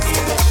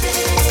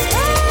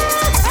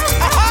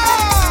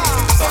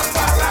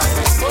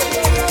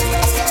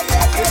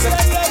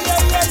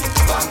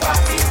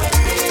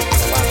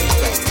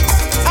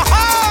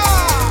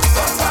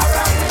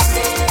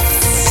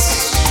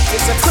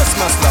 It's a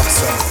Christmas love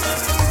song.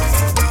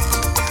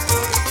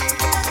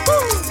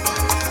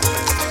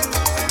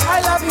 I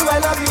love you, I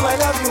love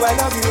you, I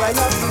love you, I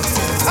love you.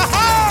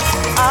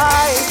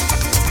 I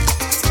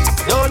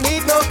don't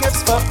need no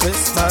gifts for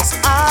Christmas.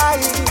 I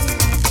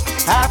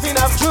have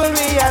enough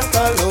jewelry and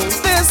cologne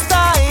this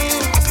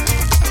time.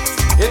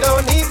 You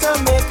don't need to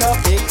make a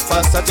big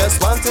fuss. I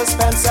just want to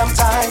spend some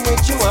time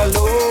with you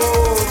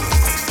alone.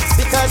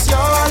 Because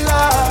your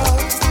love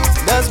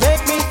does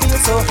make me feel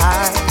so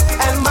high.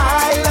 And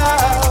my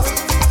love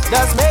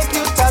does make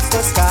you touch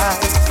the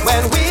skies.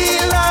 When we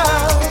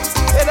love,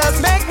 it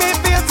does make me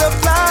feel to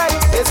fly.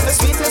 It's the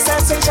sweetest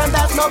sensation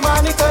that no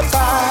money could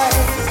buy.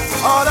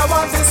 All I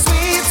want is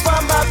sweets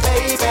from my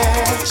baby,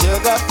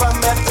 sugar from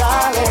my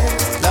darling.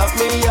 Love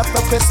me up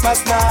for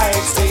Christmas night,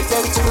 straight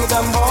into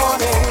the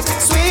morning.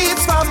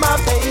 Sweets from my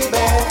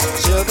baby,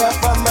 sugar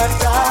from my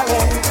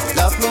darling.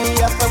 Love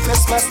me up for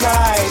Christmas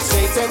night,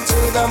 straight into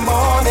the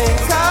morning.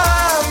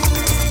 Come,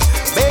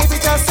 baby,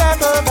 just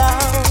settle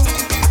down.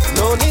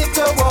 No need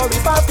to worry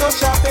about no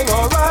shopping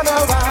or run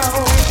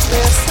around.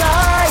 This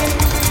time,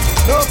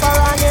 no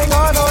paranging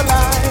or no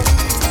line.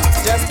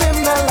 Just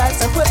dim the lights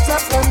and put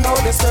up the no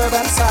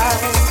disturbance sign.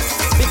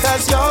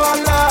 Because your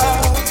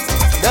love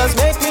does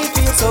make me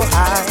feel so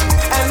high.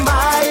 And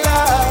my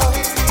love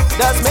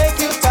does make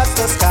you touch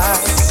the sky.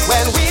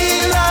 When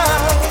we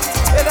love,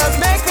 it does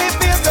make me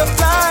feel to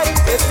fly.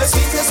 It's the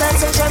sweetest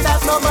sensation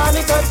that no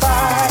money could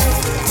buy.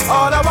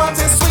 All I want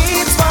is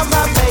sweets from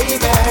my baby,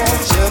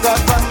 sugar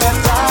from my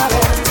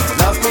darling.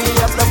 Love me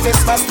up the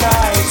Christmas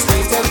night,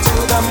 straight into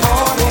the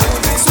morning.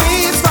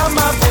 Sweets from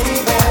my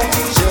baby,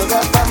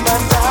 sugar from my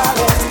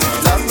darling.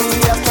 Love me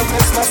up the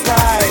Christmas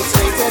night,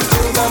 straight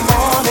into the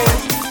morning.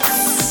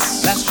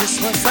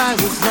 'cause I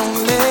was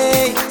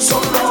lonely, so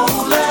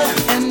lonely,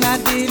 and I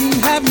didn't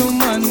have no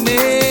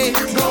money,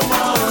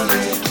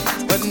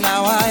 but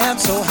now I am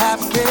so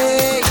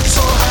happy,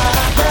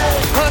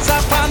 'cause I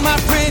found my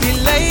pretty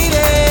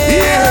lady.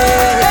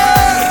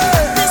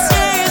 This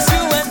year is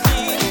you and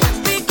me.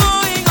 We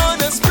going on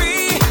a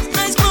spree.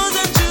 Nice clothes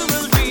and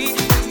jewelry,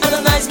 and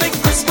a nice big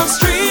Christmas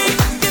tree.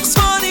 Gifts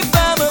for the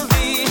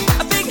family,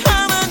 a big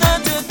ham and a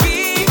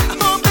turkey. I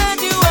hope that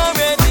you are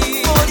ready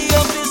for the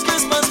of this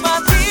Christmas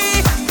party.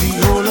 the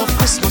whole of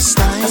Christmas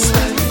time. I'm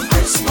spending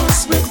Christmas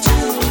with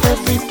you.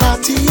 Every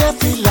party,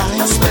 every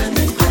line. I'm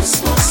spending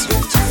Christmas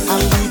with you.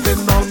 I'm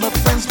leaving all my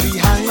friends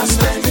behind. I'm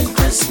spending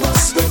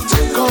Christmas with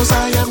you. 'Cause I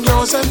am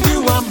yours and you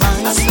are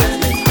mine. I'm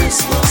spending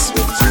Christmas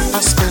with you.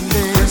 I'm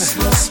spending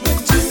Christmas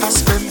with you. I'm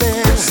spending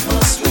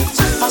Christmas with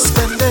you. I'm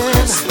spending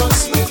Christmas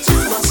with you.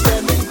 I'm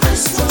spending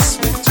Christmas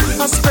with you.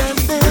 I'm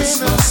spending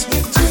Christmas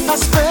with you. I'm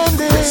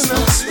spending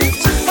Christmas with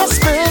you. I'm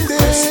spending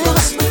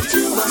Christmas with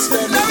you. I'm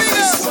spending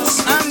Christmas.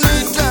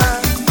 Anita,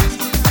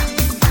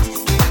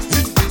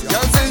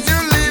 girl, since you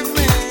leave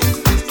me,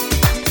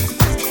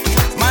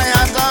 my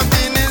heart has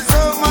been in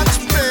so much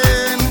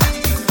pain.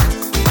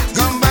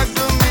 Come back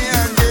to me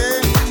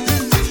again.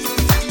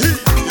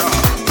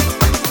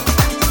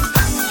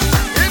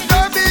 It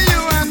don't be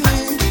you and me,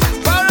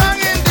 far out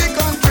in the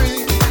country.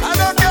 I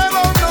don't care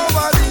about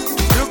nobody.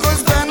 You could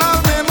spend all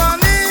the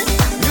money,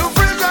 new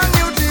fridge and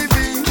new TV,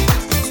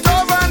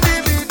 stove and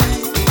DVD.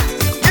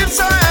 Gifts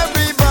for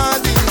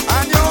everybody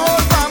and your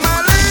whole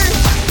family.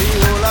 The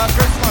whole of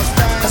Christmas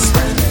time. I'm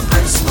spending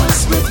Christmas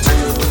with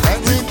you.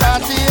 Every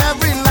party,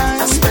 every line.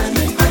 I'm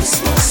spending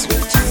Christmas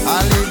with you.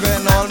 I'm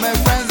leaving all my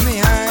friends I'm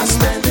behind.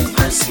 spending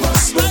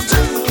Christmas with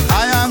you.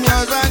 I am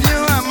yours and you are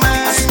I'm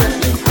mine.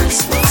 spending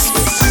Christmas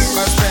with you.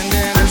 I'm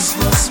spending,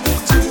 Christmas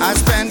with you. I'm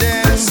spending,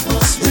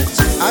 Christmas with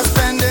you. I'm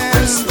spending,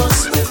 Christmas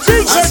with you. I'm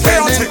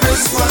spending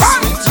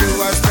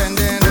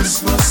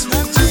Christmas with you.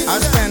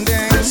 I'm spending, Christmas with you. I'm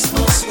spending,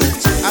 Christmas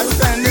with you. I'm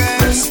spending,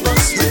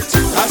 Christmas with you.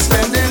 I'm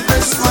spending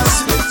Christmas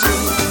with you.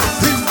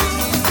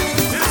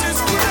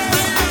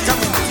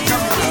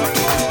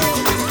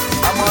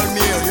 Amor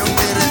mío, yo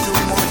quiero tu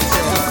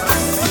mucho.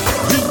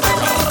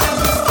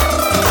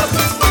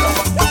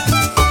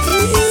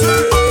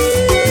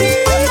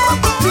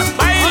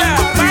 Baila,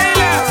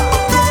 baila.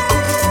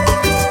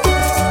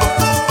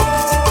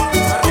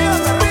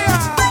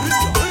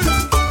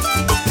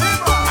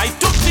 I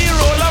took the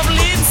role of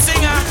lead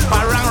singer,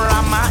 Parang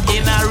Rama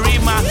in a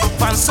rima.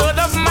 Fansod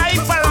of my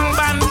Parang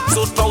band,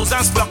 so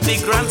thousands blocked the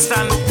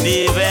grandstand.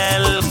 Dave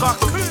Elcock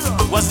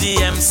was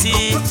the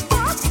MC.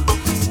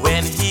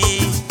 When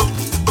he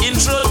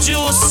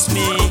introduced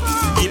me,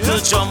 people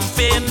jump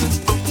in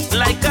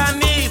like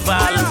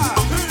carnival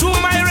to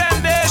my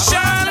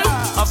rendition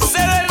of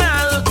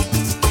Serenal.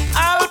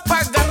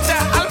 Alpagata,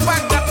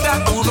 alpagata,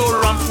 uno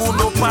rum,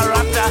 uno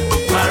parata.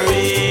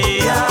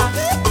 Maria,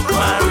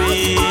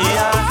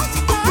 Maria,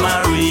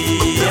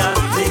 Maria,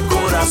 de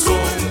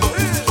corazón.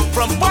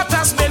 From Port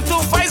of Spain to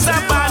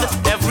Faizabad,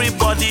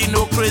 everybody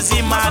know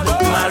crazy mad.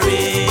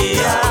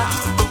 Maria,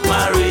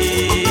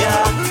 Maria,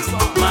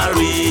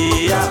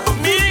 Maria,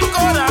 mi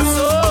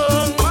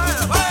corazón.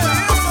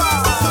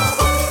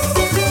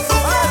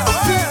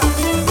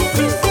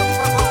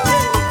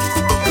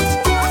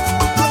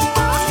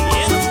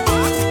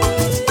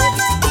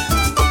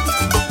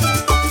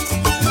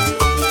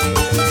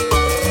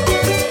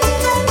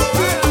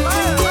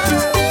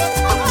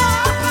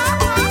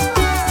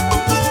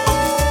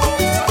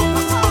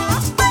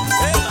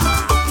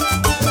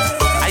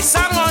 I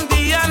sang on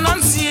the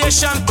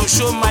Annunciation to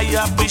show my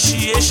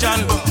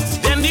appreciation.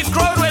 Then the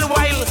crowd went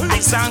wild. I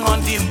sang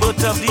on the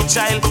birth of the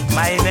child.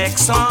 My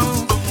next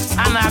song,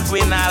 Ana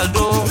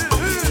Guinaldo,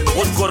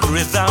 with good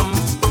rhythm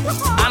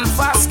and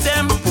fast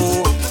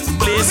tempo,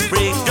 place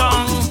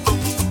breakdown.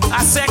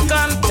 A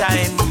second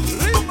time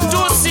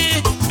to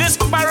see this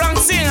parang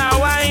sing a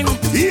wine.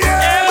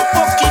 El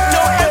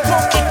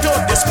poquito,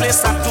 this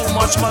place have too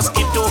much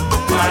mosquito.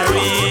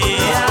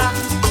 Maria,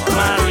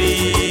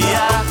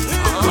 Maria,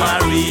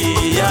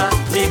 Maria,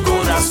 mi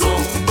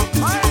corazón.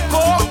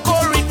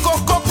 Cocorico,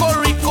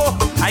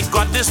 I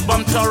got this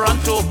from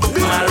Toronto.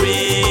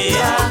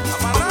 Maria,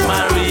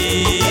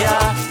 Maria,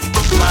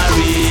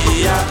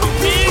 Maria,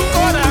 mi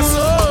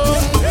corazón.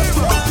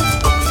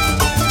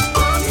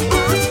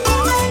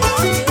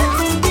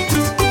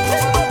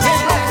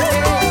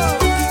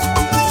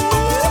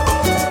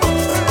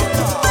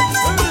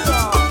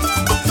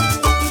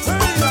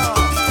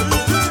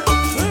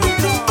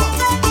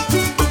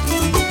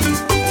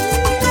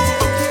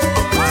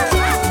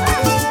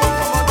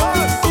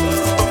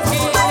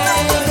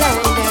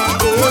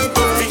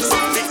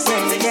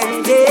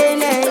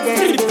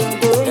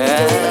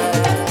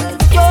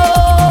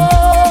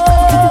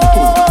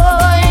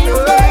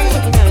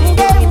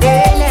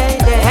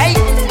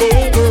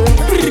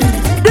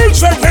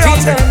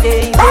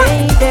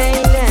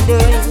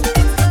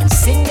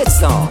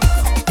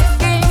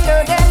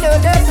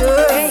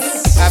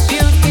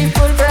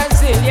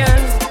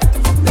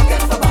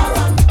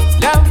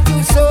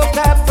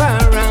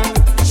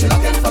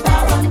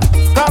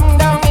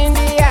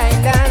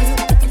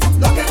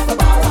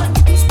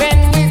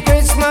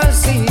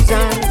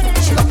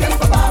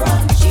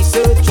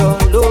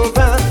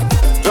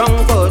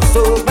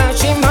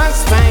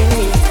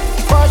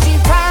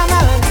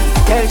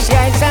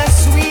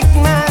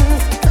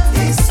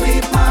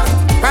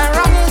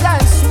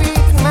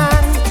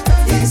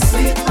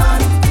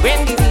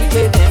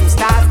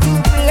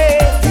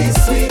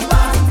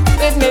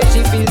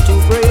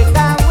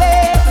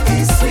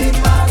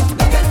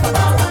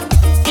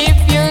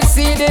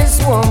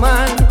 this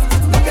woman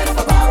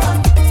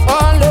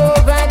all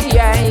over the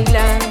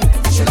island.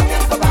 She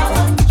looking for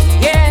Baron.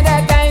 Yeah,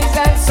 that guy's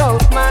a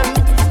Southman.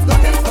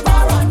 Looking for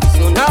Baron.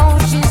 So now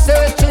she's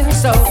searching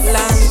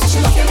Southland.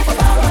 She looking for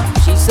Baron.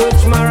 She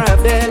searched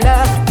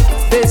Marabella,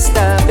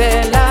 Vista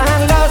Bella,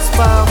 and Lost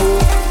Bahu.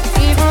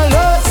 Even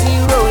Lucy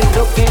Road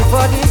looking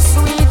for this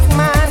sweet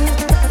man.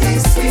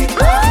 This sweet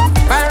man.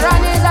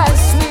 Baron is a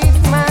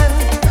sweet man.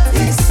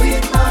 This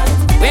sweet man.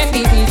 When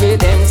the DJ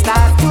them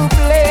start to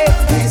play,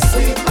 this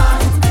sweet man,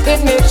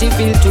 it makes she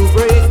feel to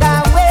break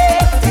away.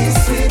 This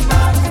sweet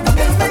man.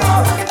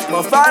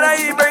 My father,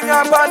 he bring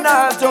up a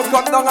nurse to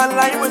come down and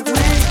line with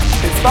me.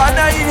 His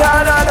father, he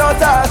had a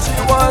daughter, she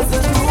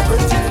wasn't too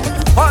pretty.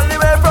 All the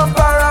way from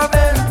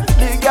Paramin,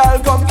 the girl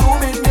come to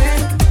meet me.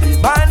 The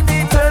man,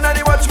 he turned and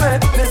he watched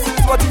me. This is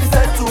what he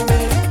said to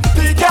me.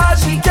 Because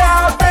she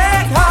can't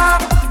make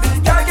her,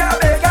 because can't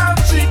make her,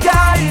 she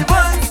can't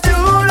even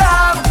stew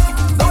lamb.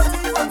 Not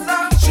even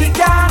lamb. She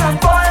can't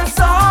boil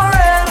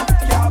sorrel,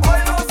 can't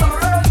boil no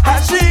sorrel.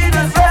 And she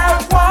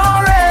deserves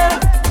quarrel,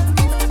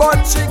 but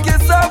she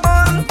kiss a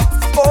man,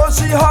 oh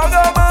she hug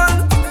a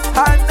man.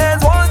 And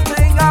there's one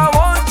thing I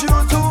want you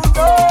to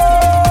know.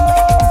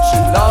 She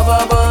love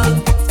a man,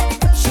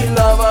 she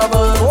love a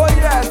man. Oh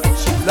yes,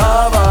 she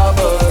love a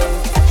man,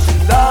 she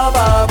love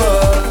a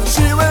man.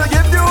 She will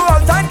give you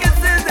all time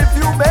kisses if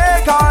you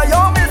make her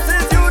your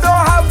missus. You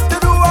don't have to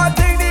do a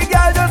thing, the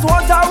girl just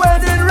wants a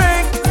wedding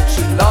ring.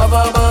 She love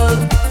a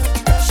man,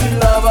 she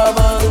love a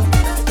man,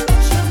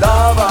 she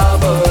love a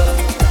man,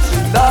 she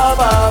love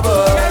a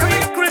man.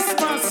 Merry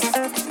Christmas.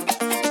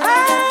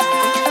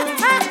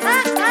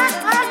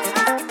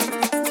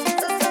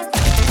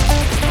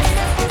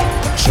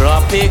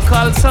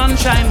 Tropical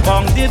sunshine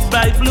bounded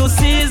by blue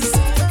seas.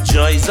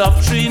 Joys of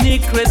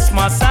Trini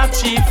Christmas are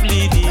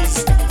chiefly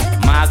these.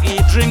 Maggie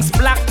drinks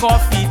black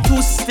coffee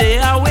to stay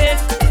awake.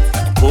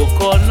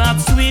 Coconut,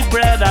 sweet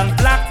bread and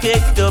black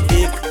cake to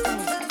bake.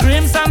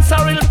 Creams and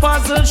sorrel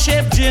puzzle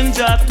shaped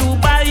ginger to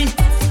buy.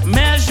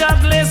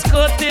 Measured lace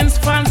curtains,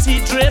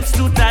 fancy drapes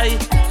to tie.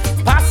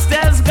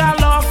 Pastels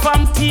galore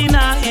from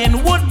Tina in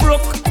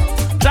Woodbrook.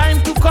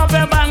 Time to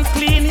cover and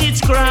clean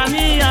each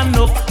cranny and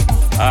nook.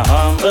 A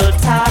humble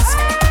task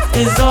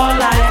is all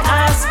I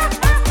ask.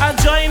 I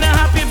join a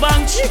happy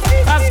bunch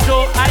as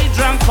though I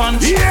drank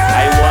punch.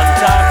 I want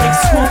a big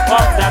scoop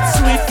of that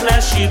sweet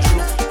fleshy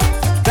truth.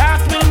 That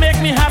will make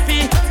me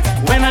happy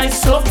when I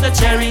soak the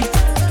cherry.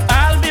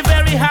 I'll be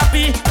very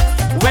happy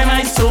when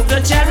I soak the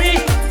cherry.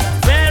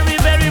 Very,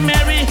 very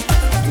merry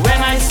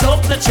when I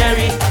soak the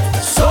cherry.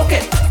 Soak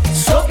it,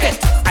 soak it.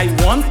 I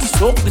want to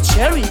soak the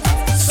cherry.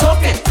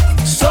 Soak it,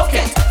 soak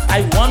it.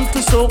 I want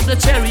to soak the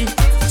cherry.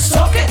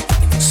 Soak it,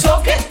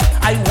 soak it.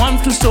 I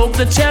want to soak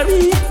the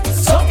cherry.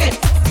 Soak it,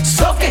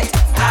 soak it.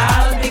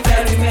 I'll be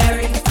very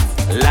merry.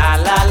 La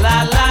la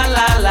la la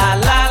la la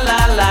la la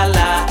la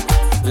la.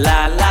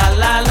 La la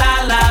la la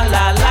la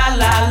la la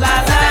la la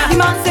la. The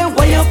man say,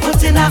 where you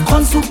put in a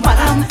corn soup,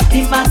 madam?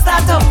 The man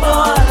start to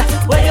ball.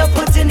 Where you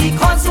put in the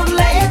corn soup,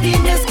 lady,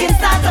 the skin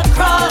start to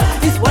crawl.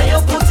 This where you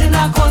put in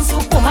a corn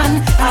soup,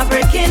 woman, I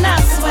breaking a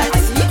sweat.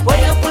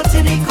 Where you put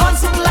in the corn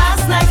soup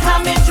last night,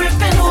 have me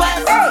dripping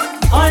wet.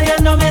 All you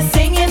know me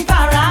singing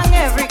parang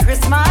every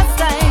Christmas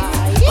time.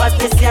 But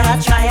this year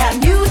I try a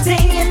new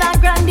thing in a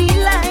Grandy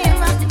Lime.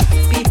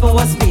 People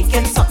was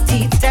making some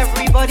teeth,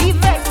 everybody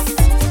vexed.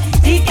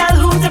 The girl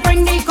who to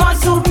bring the corn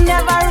soup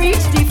never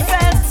reached the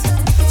fence.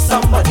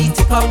 Somebody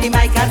tip out the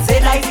mic and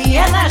say like the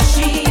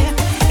energy.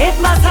 It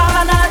must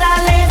have another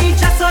lady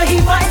just so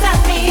he points at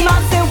me.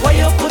 Man say, where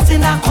you put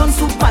in a corn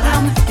soup,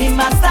 madam? The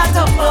man start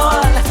to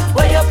ball.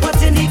 Where you put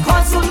in the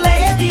corn soup,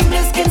 lady, the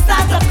skin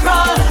start to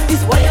crawl.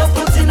 This where you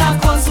put in a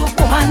corn soup,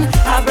 woman,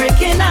 I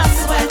breaking a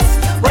sweat.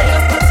 Where you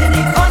put in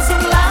the corn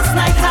soup last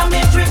night, have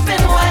me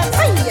dripping wet.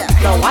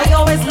 Now I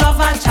always love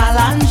a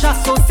challenge,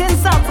 so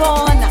since I'm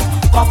born,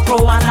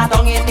 Copro and a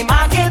dung in the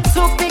market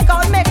to pick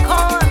out me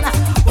corn.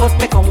 Put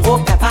me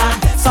Congo pepper,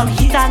 some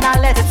heat and I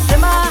let it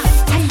simmer.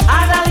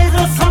 Add a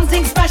little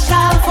something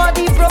special for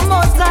the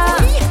promoter.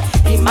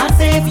 The man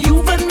say if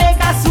you could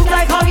make a soup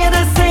like how you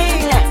to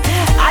sing.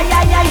 Ay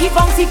ay ay, he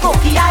bouncy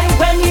cookie ay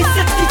when he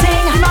sip the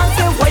thing. The man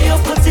say where you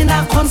put in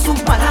a corn soup,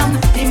 madam?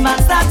 The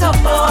man start to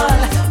ball.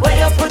 Where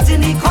you put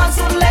in the corn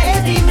soup,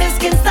 lady, my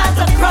skin start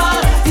to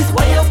crawl. This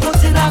where you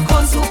put in a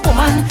corn soup,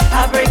 woman,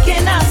 I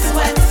breaking a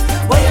sweat.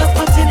 Where you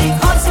put in the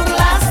corn soup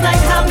last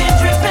night, have me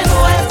dripping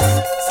wet.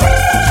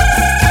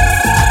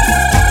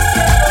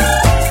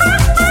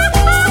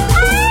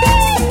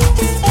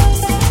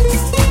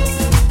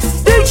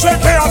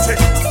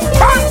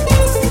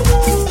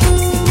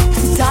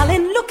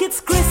 Darling, look, it's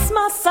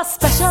Christmas, a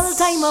special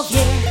time of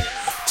year.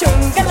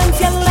 Jungle and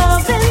your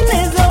loving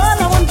is all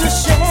I want to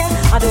share.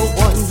 I don't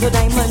want to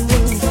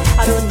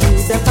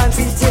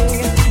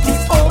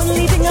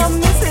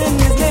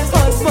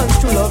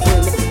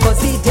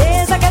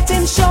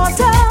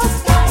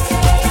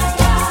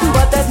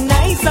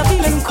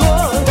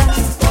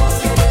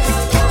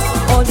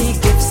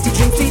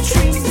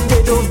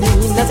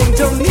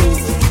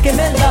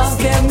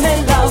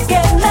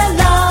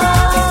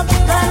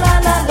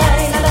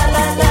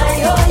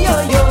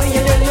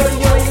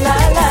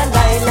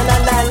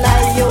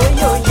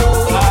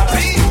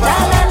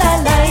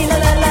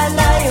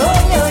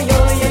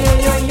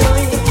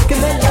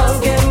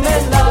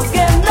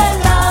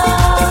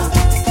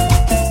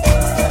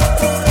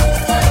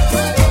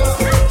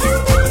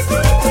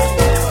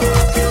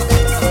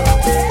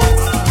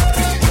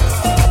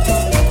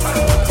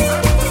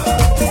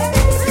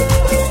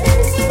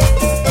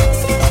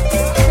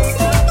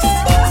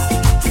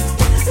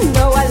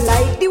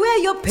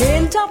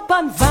went up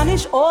and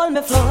vanished all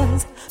my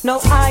flaws. Now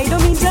I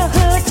don't mean to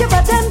hurt you,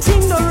 but them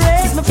things don't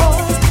raise my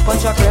paws.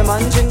 Punch a cream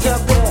and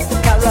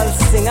gingerbread, carol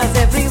singers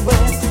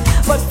everywhere.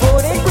 But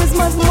for the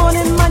Christmas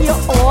morning, man, you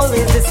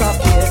always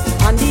disappear.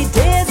 And the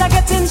days are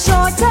getting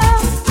shorter,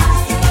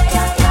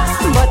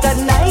 but the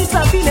nights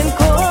are feeling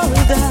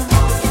colder.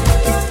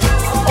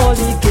 All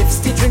the gifts,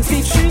 the drinks,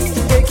 the trees,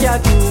 they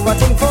can't do a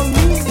thing for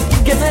me.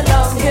 Give me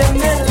love, give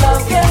me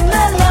love, give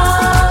me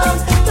love.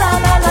 La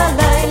la la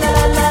la la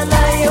la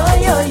la, yo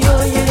yo yo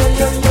yo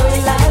yo yo,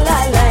 la la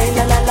la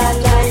la la la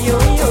la, yo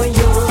yo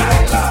yo.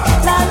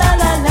 La la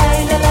la la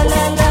la la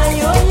la la,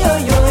 yo yo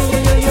yo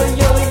yo yo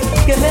yo.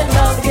 Give me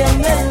love, give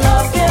me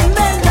love, give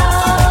me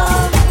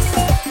love.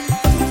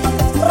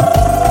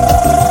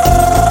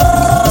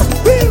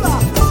 Viva!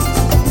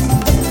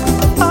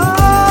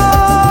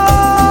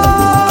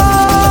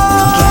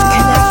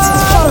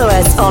 Follow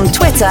us on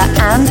Twitter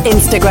and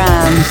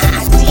Instagram.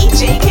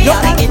 DJ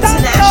Chaotic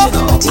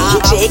International.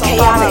 DJ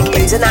Chaotic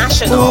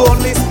International. Who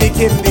only speak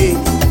Hindi?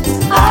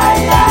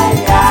 Ay,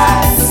 ay,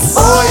 ay.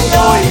 Oi,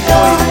 oi,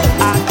 oi.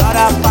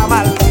 Another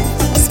family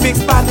speak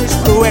Spanish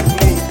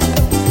fluently.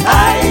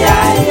 Ay,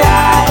 ay,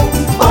 ay.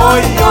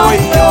 Oi, oi,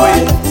 oi.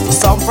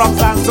 Some from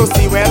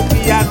Sanssouci,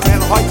 wealthy and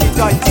real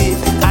hoity-toity.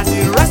 And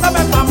the rest of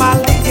my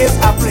family is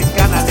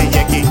African and they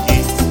Yekiki.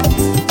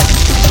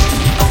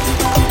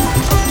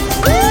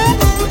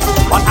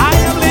 But I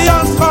am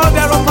Leon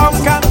Cordero from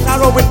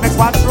Cantaro with me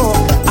quattro.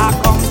 I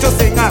come to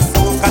sing a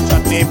soca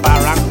chutney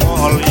barang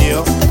all you.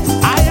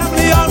 I am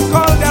Leon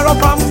Cordero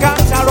from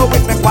Cantaro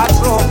with me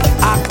quattro.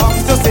 I come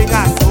to sing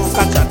a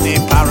soca chutney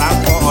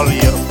barang all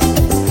you.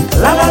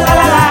 La la la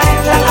la la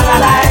la la la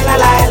la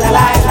la la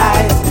la la.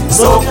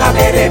 Soca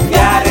mere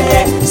pyare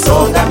hai,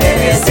 soca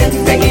mere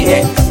zindagi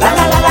hai. La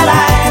la la la la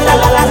la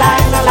la la la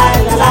la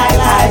la la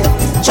la.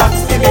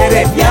 Chutney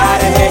mere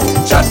pyare hai,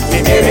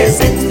 chutney mere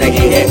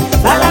zindagi hai.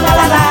 La la la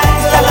la la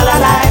la la la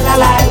la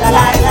la la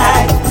la la.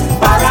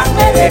 Barang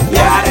mere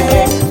pyare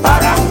hai,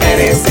 barang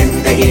mere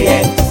zindagi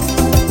hai.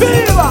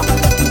 Viva!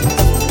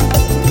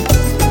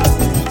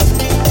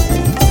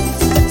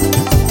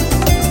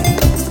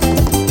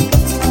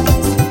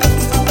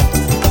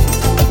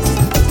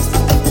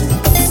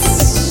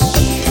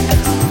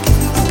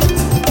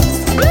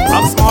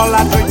 From small I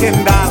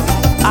drinking down,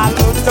 I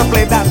learned to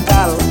play that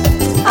doll.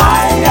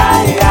 Ay,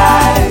 ay,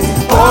 ay.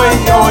 Oi,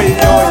 oi,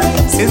 oi.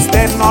 Since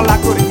then all I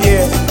could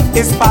hear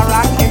is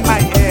barang in my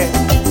ear.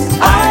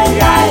 Ay,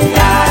 ay,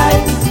 ay.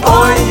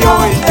 Oi,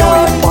 oi,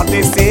 oi. But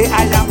they say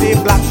I am the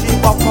black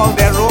sheep of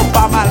Cordero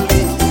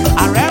family.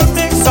 A real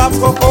mix of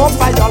cocoa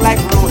fire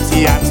like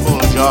roti and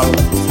buljol.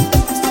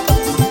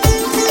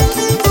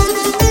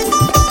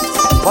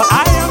 But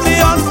I am the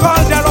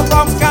Cordero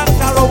from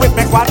Cantaro with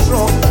me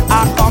quattro.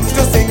 I come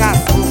to sing a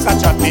soca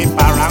chutney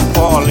barang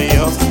for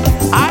you.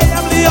 I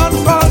am Leon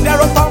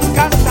Cordero from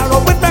Cantaro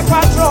with me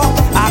quattro.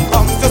 I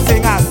come to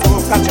sing a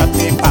soca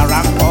chutney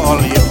barang for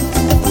you.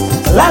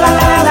 La la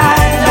la la la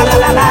la la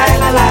la la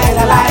la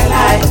la la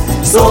la.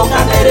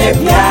 Soca mere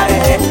pyare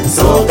hai,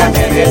 soca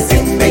mere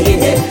zindagi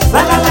hai.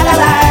 La la la la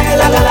la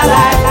la la la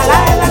la la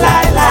la la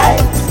la.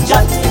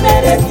 Chutney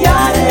mere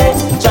pyare hai,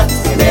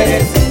 chutney mere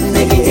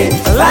zindagi hai.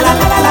 La la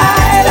la la la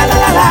la la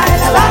la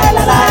la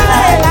la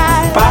la la.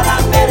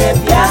 Barang mere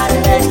pyare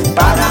hai,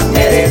 barang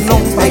mere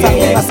zindagi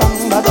hai.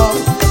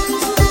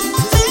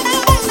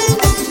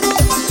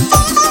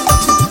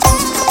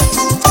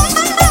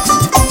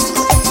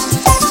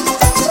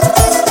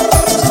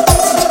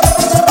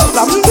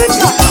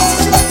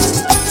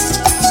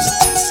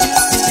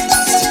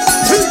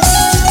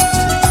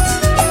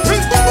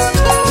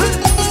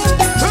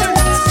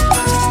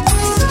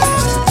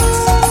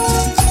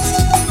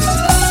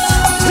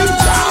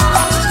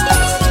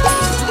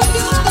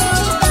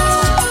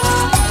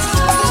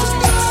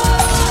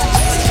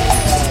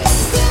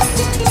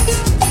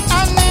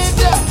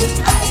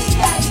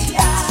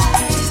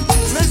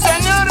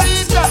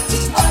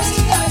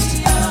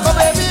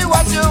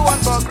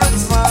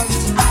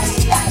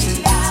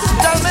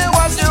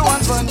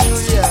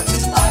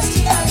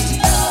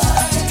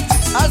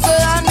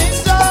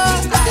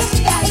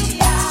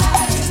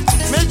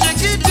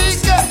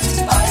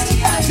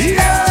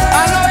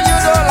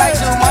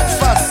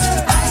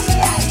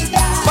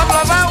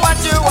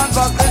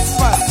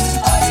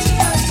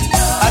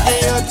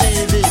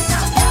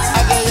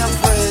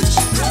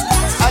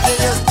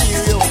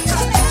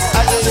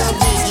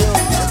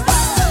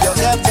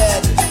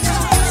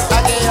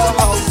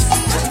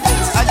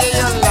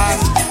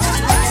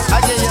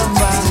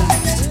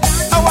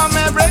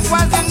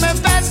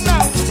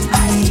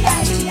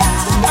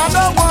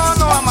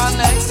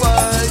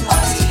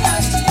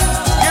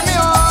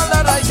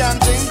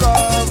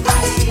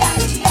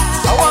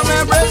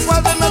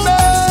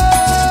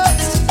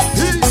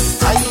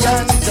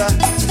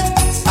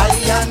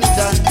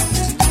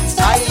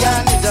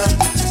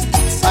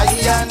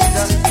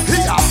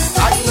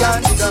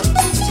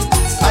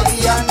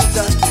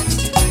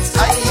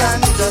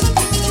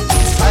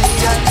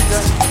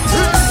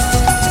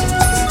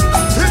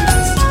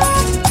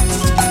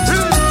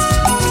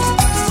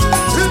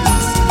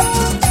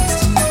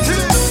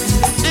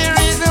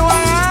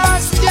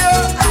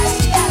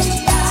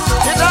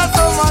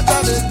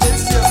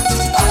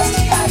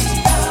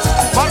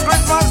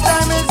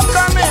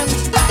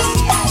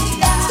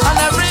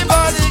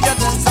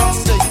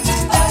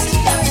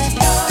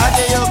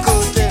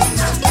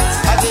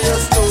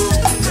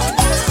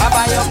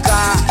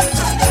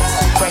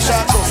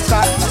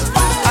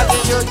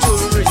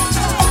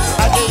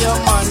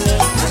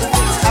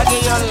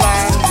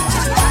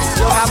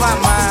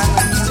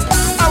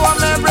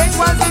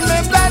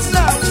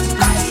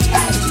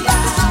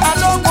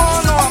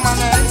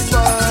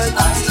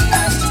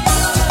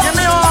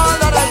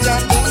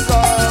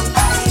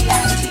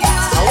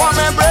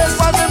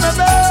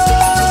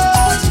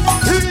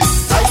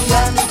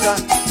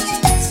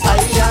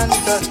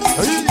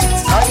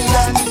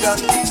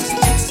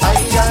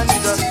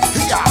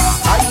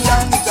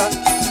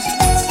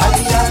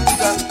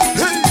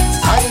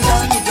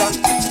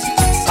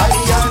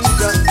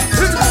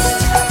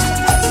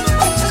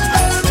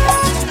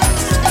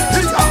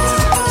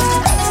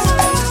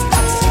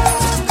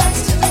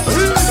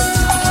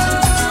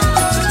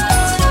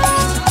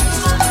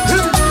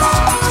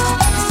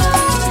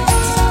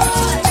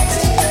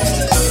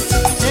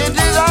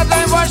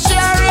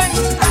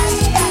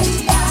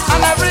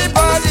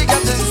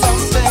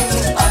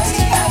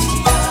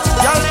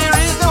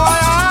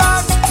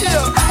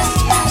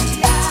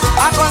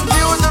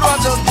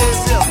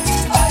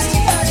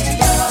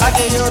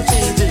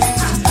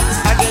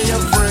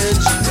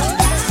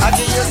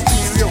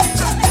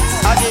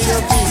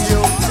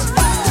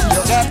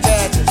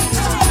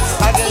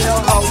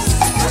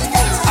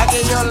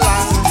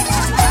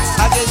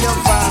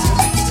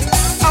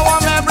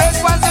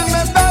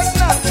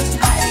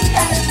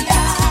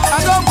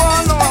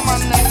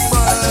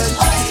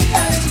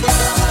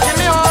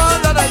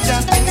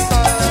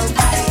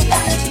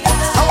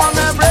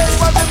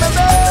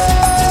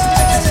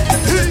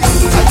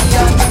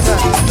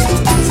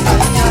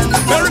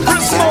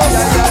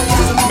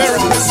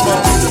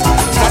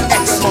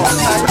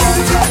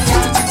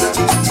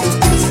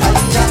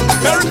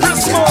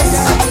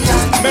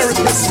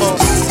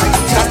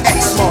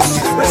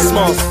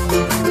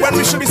 When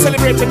we should be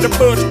celebrating the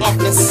birth of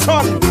the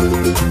sun.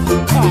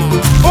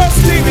 First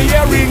thing the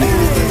hearing,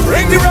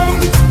 bring the rum,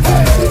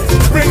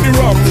 bring the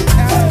rum.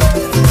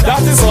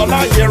 That is all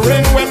I'm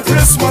hearing when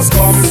Christmas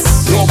comes.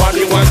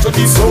 Nobody wants to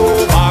be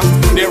sober,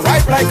 they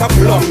ripe like a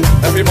plum.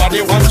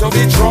 Everybody wants to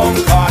be drunk,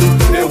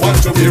 they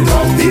want to be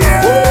rum.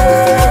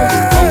 Oh,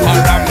 from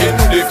Paramin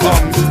they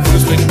come,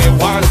 first thing they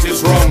want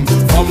is rum.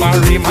 From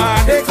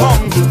Marima they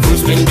come,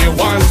 first thing they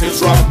want is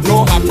rum.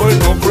 No apple,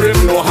 no cream,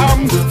 no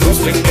ham,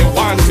 first thing they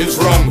want is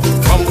rum.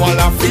 From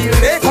Wallafield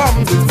they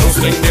come, first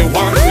thing they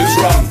want is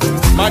rum.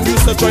 Man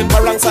used to join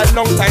Parangside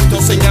long time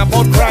to sing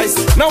about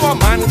Christ. Now a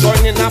man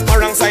joining a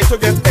Parangside to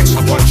get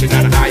extra punch in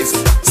an ice.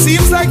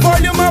 Seems like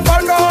volume of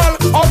alcohol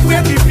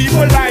outweigh the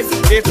people life.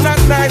 It's not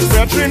nice,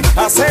 brethren,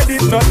 I said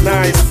it's not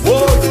nice.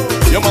 Whoa,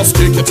 you must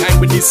take your time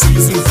with this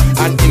season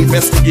and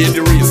investigate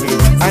the reason.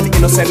 An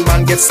innocent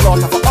man gets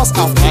slaughtered for us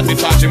after they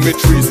charge him with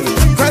treason.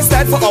 Christ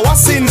died for our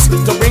sins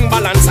to bring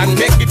balance and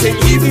make the thing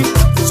even.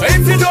 So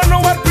if you don't know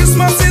what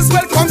Christmas is,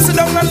 well, come sit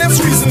down and let's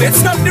reason.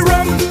 It's not the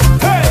rum,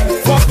 hey,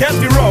 forget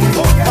the rum.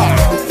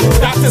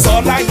 That is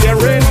all I'm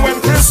hearing when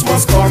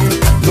Christmas comes.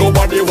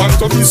 Nobody wants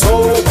to be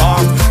sober,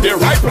 they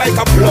ripe like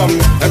a plum.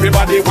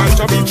 Everybody wants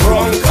to be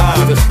drunk,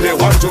 they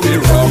want to be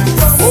rum.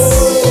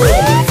 Oh,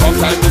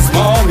 sometime this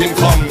morning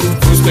come,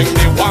 first thing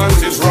they want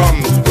is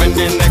rum. When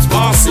the next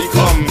posse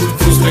come,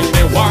 first thing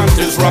they want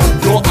is rum.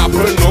 No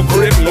apple, no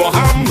cream, no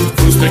ham,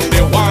 first thing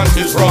they want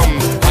is rum.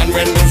 And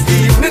when this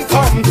evening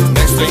come,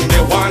 next thing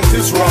they want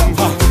is rum.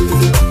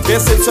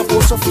 Guess it's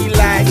supposed to feel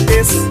like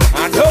this,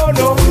 I don't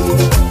know.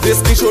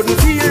 This thing shouldn't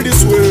feel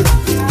this way.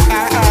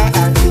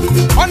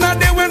 On a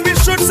day when we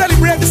should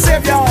celebrate the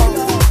Savior,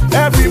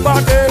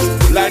 everybody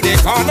like they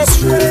gone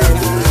astray.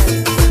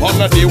 On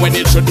a day when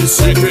it should be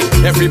sacred,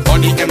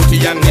 everybody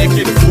empty and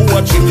naked. Who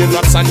watching your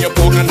nuts and your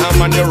pork and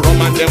ham and your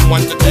rum and them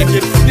want to take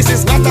it. This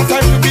is not a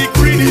time to be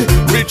greedy.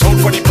 Reach out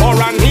for the poor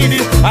and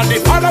needy, and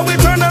the Father will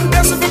turn and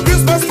bless you for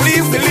Christmas.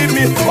 Please believe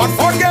me, but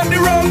forget the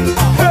rum.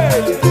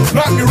 Hey,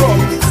 not the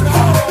rum.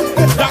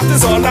 That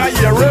is all I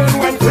hearing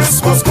when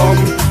Christmas comes.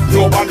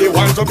 Nobody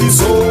wants to be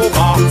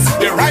sober,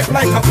 they ripe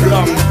like a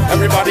plum.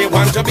 Everybody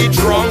wants to be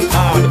drunk,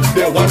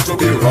 they want to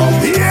be rum.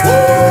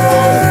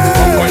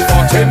 From Point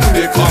Fortin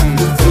they come,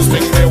 first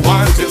thing they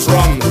want is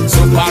rum.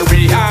 So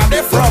Paria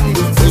they from,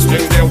 first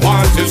thing they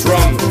want is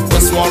rum.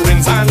 West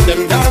Warrens and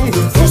them down,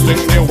 first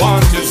thing they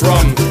want is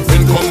rum.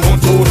 When come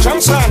to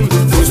Junction,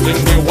 first thing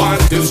they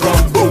want is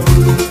rum.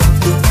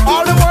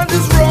 All they want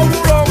is rum,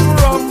 rum,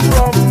 rum,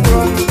 rum,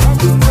 rum.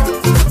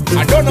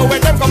 I don't know where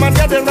them come and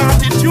get their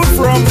attitude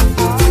from.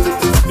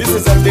 This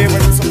is a day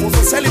when we're supposed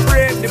to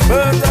celebrate the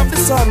birth of the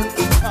sun.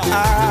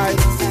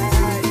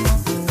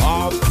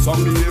 Have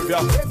some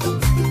behavior,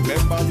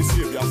 remember the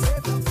Savior.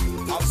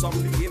 Have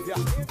some behavior,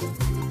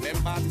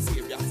 remember the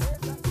Savior.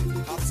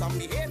 Have some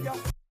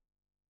behavior.